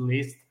huge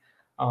list.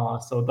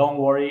 So don't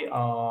worry.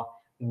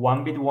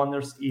 One Bit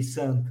Wonders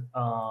isn't,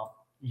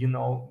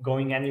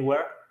 going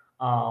anywhere.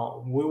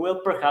 We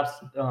will perhaps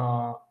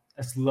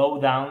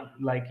slow down,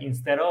 like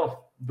instead of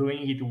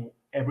doing it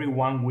every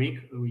 1 week,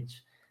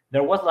 which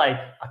there was like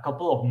a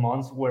couple of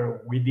months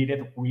where we did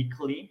it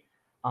weekly.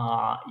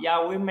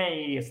 Yeah, we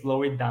may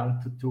slow it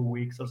down to 2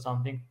 weeks or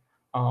something.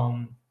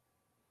 um,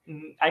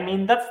 I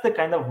mean, that's the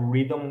kind of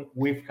rhythm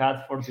we've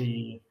had for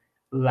the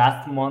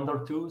last month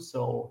or two.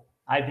 So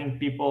I think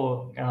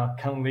people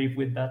can live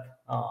with that.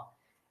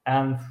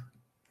 And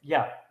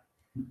yeah,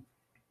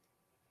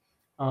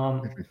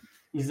 um,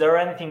 is there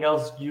anything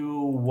else you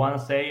want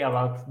to say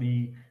about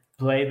the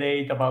play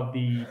date, about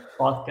the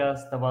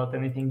podcast, about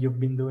anything you've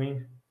been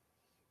doing?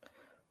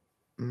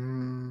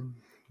 Mm,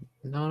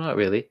 no, not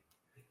really.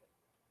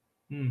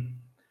 Hmm.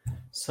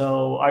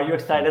 So are you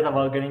excited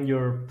about getting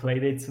your play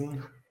date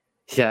soon?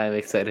 Yeah, I'm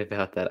excited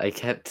about that. I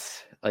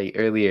kept like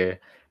earlier,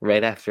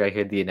 right after I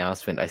heard the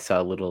announcement, I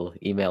saw a little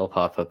email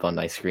pop up on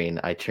my screen.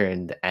 I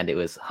turned and it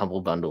was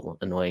Humble Bundle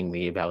annoying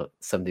me about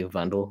some new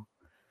bundle.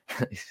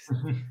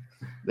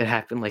 That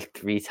happened like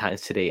 3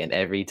 times today, and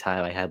every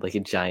time I had like a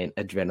giant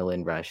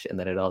adrenaline rush, and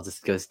then it all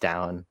just goes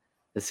down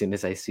as soon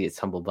as I see its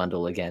Humble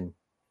Bundle again.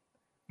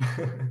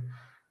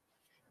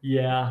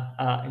 Yeah,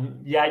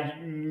 yeah.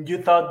 You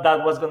thought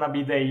that was gonna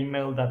be the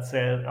email that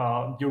said,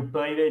 "Your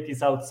play date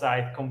is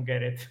outside. Come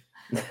get it."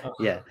 Uh,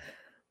 Yeah,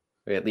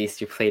 or at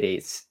least your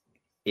playdate's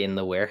in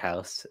the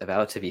warehouse,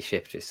 about to be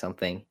shipped or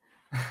something.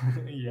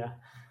 yeah.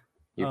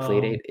 Your Um,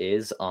 playdate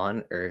is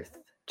on Earth,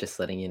 just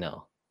letting you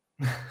know.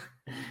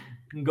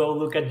 Go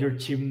look at your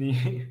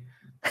chimney.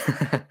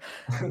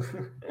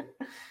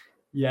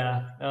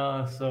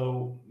 Yeah.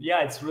 So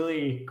yeah, it's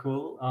really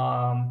cool.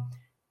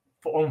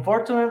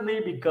 Unfortunately,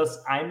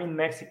 because I'm in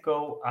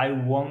Mexico, I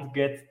won't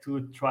get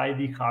to try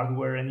the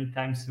hardware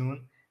anytime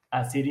soon,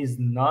 as it is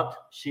not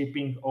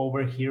shipping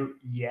over here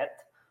yet.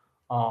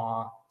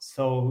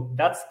 So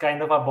that's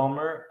kind of a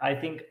bummer. I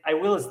think I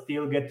will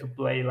still get to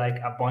play like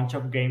a bunch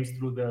of games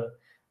through the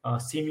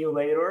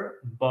simulator,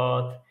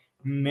 but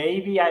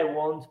maybe I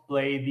won't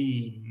play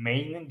the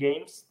main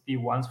games, the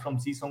ones from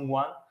season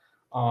one,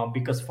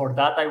 because for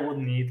that I would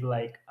need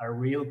like a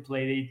real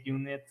playdate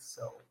unit.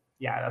 So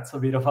yeah, that's a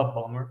bit of a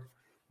bummer,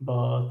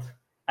 but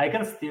I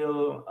can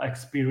still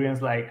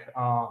experience like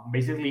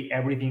basically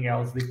everything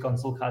else the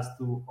console has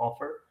to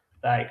offer.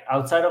 Like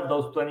outside of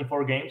those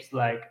 24 games,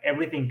 like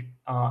everything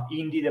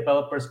indie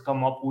developers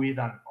come up with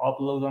and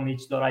upload on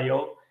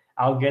itch.io,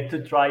 I'll get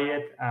to try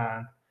it,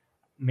 and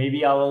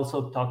maybe I'll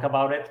also talk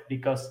about it,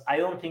 because I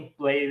don't think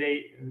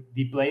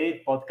the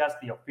Playdate podcast,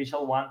 the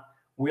official one,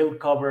 will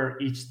cover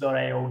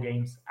itch.io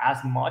games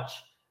as much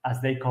as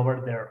they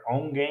cover their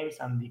own games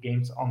and the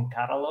games on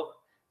catalog.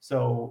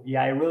 So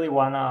yeah, I really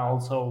wanna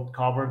also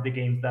cover the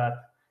games that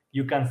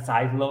you can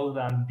sideload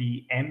and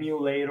the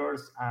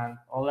emulators and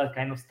all that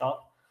kind of stuff.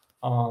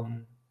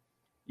 Um,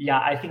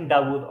 yeah, I think that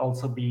would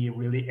also be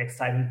really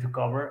exciting to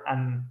cover,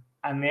 and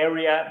an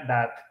area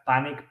that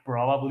Panic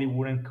probably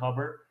wouldn't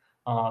cover,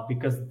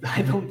 because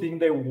I don't think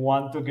they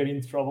want to get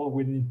in trouble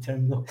with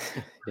Nintendo.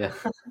 Yeah.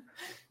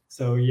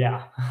 So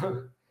yeah.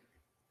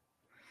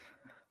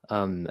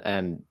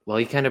 And well,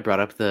 you kind of brought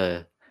up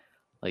the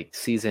like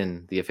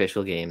season, the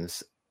official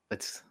games.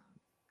 It's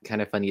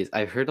kind of funny is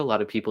I've heard a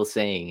lot of people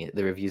saying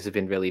the reviews have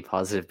been really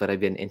positive, but I've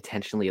been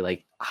intentionally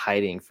like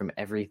hiding from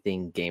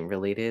everything game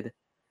related.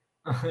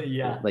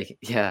 Yeah, Like,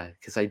 yeah,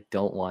 because I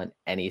don't want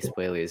any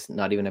spoilers,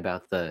 not even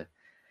about the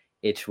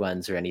itch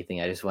ones or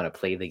anything. I just want to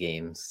play the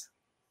games.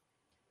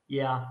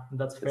 yeah,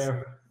 that's It's,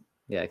 fair.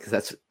 yeah,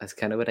 because that's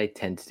kind of what I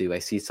tend to do. I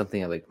see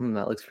something, I'm like,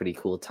 that looks pretty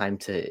cool. Time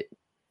to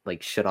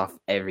like shut off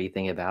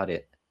everything about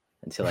it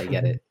until I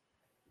get it.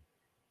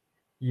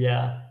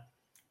 Yeah.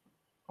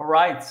 All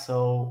right,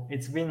 so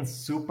it's been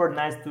super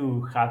nice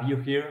to have you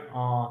here.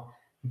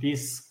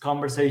 This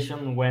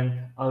conversation went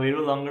a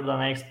little longer than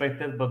I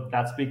expected, but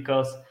that's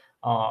because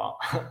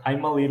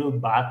I'm a little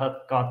bad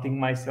at cutting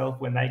myself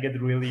when I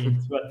get really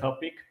into a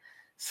topic.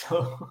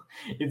 So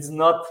it's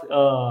not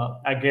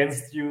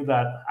against you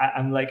that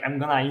I'm like, I'm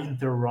gonna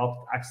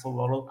interrupt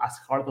Axolotl as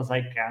hard as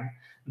I can.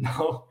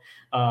 No,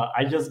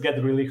 I just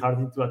get really hard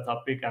into a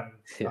topic,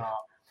 Yeah,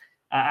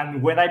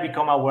 and when I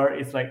become aware,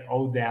 it's like,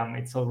 oh damn,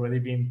 it's already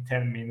been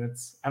 10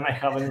 minutes and I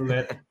haven't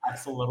let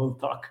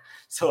Axolotl talk.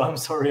 So I'm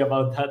sorry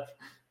about that.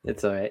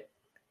 it's all right.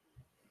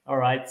 All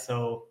right,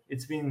 so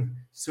it's been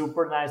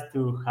super nice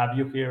to have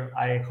you here.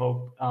 I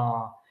hope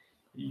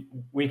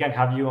we can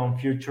have you on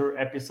future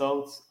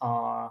episodes.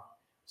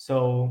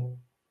 So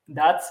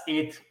that's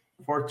it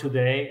for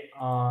today.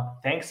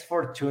 Thanks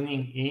for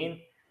tuning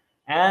in,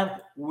 and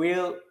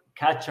we'll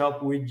catch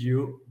up with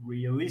you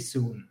really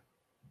soon.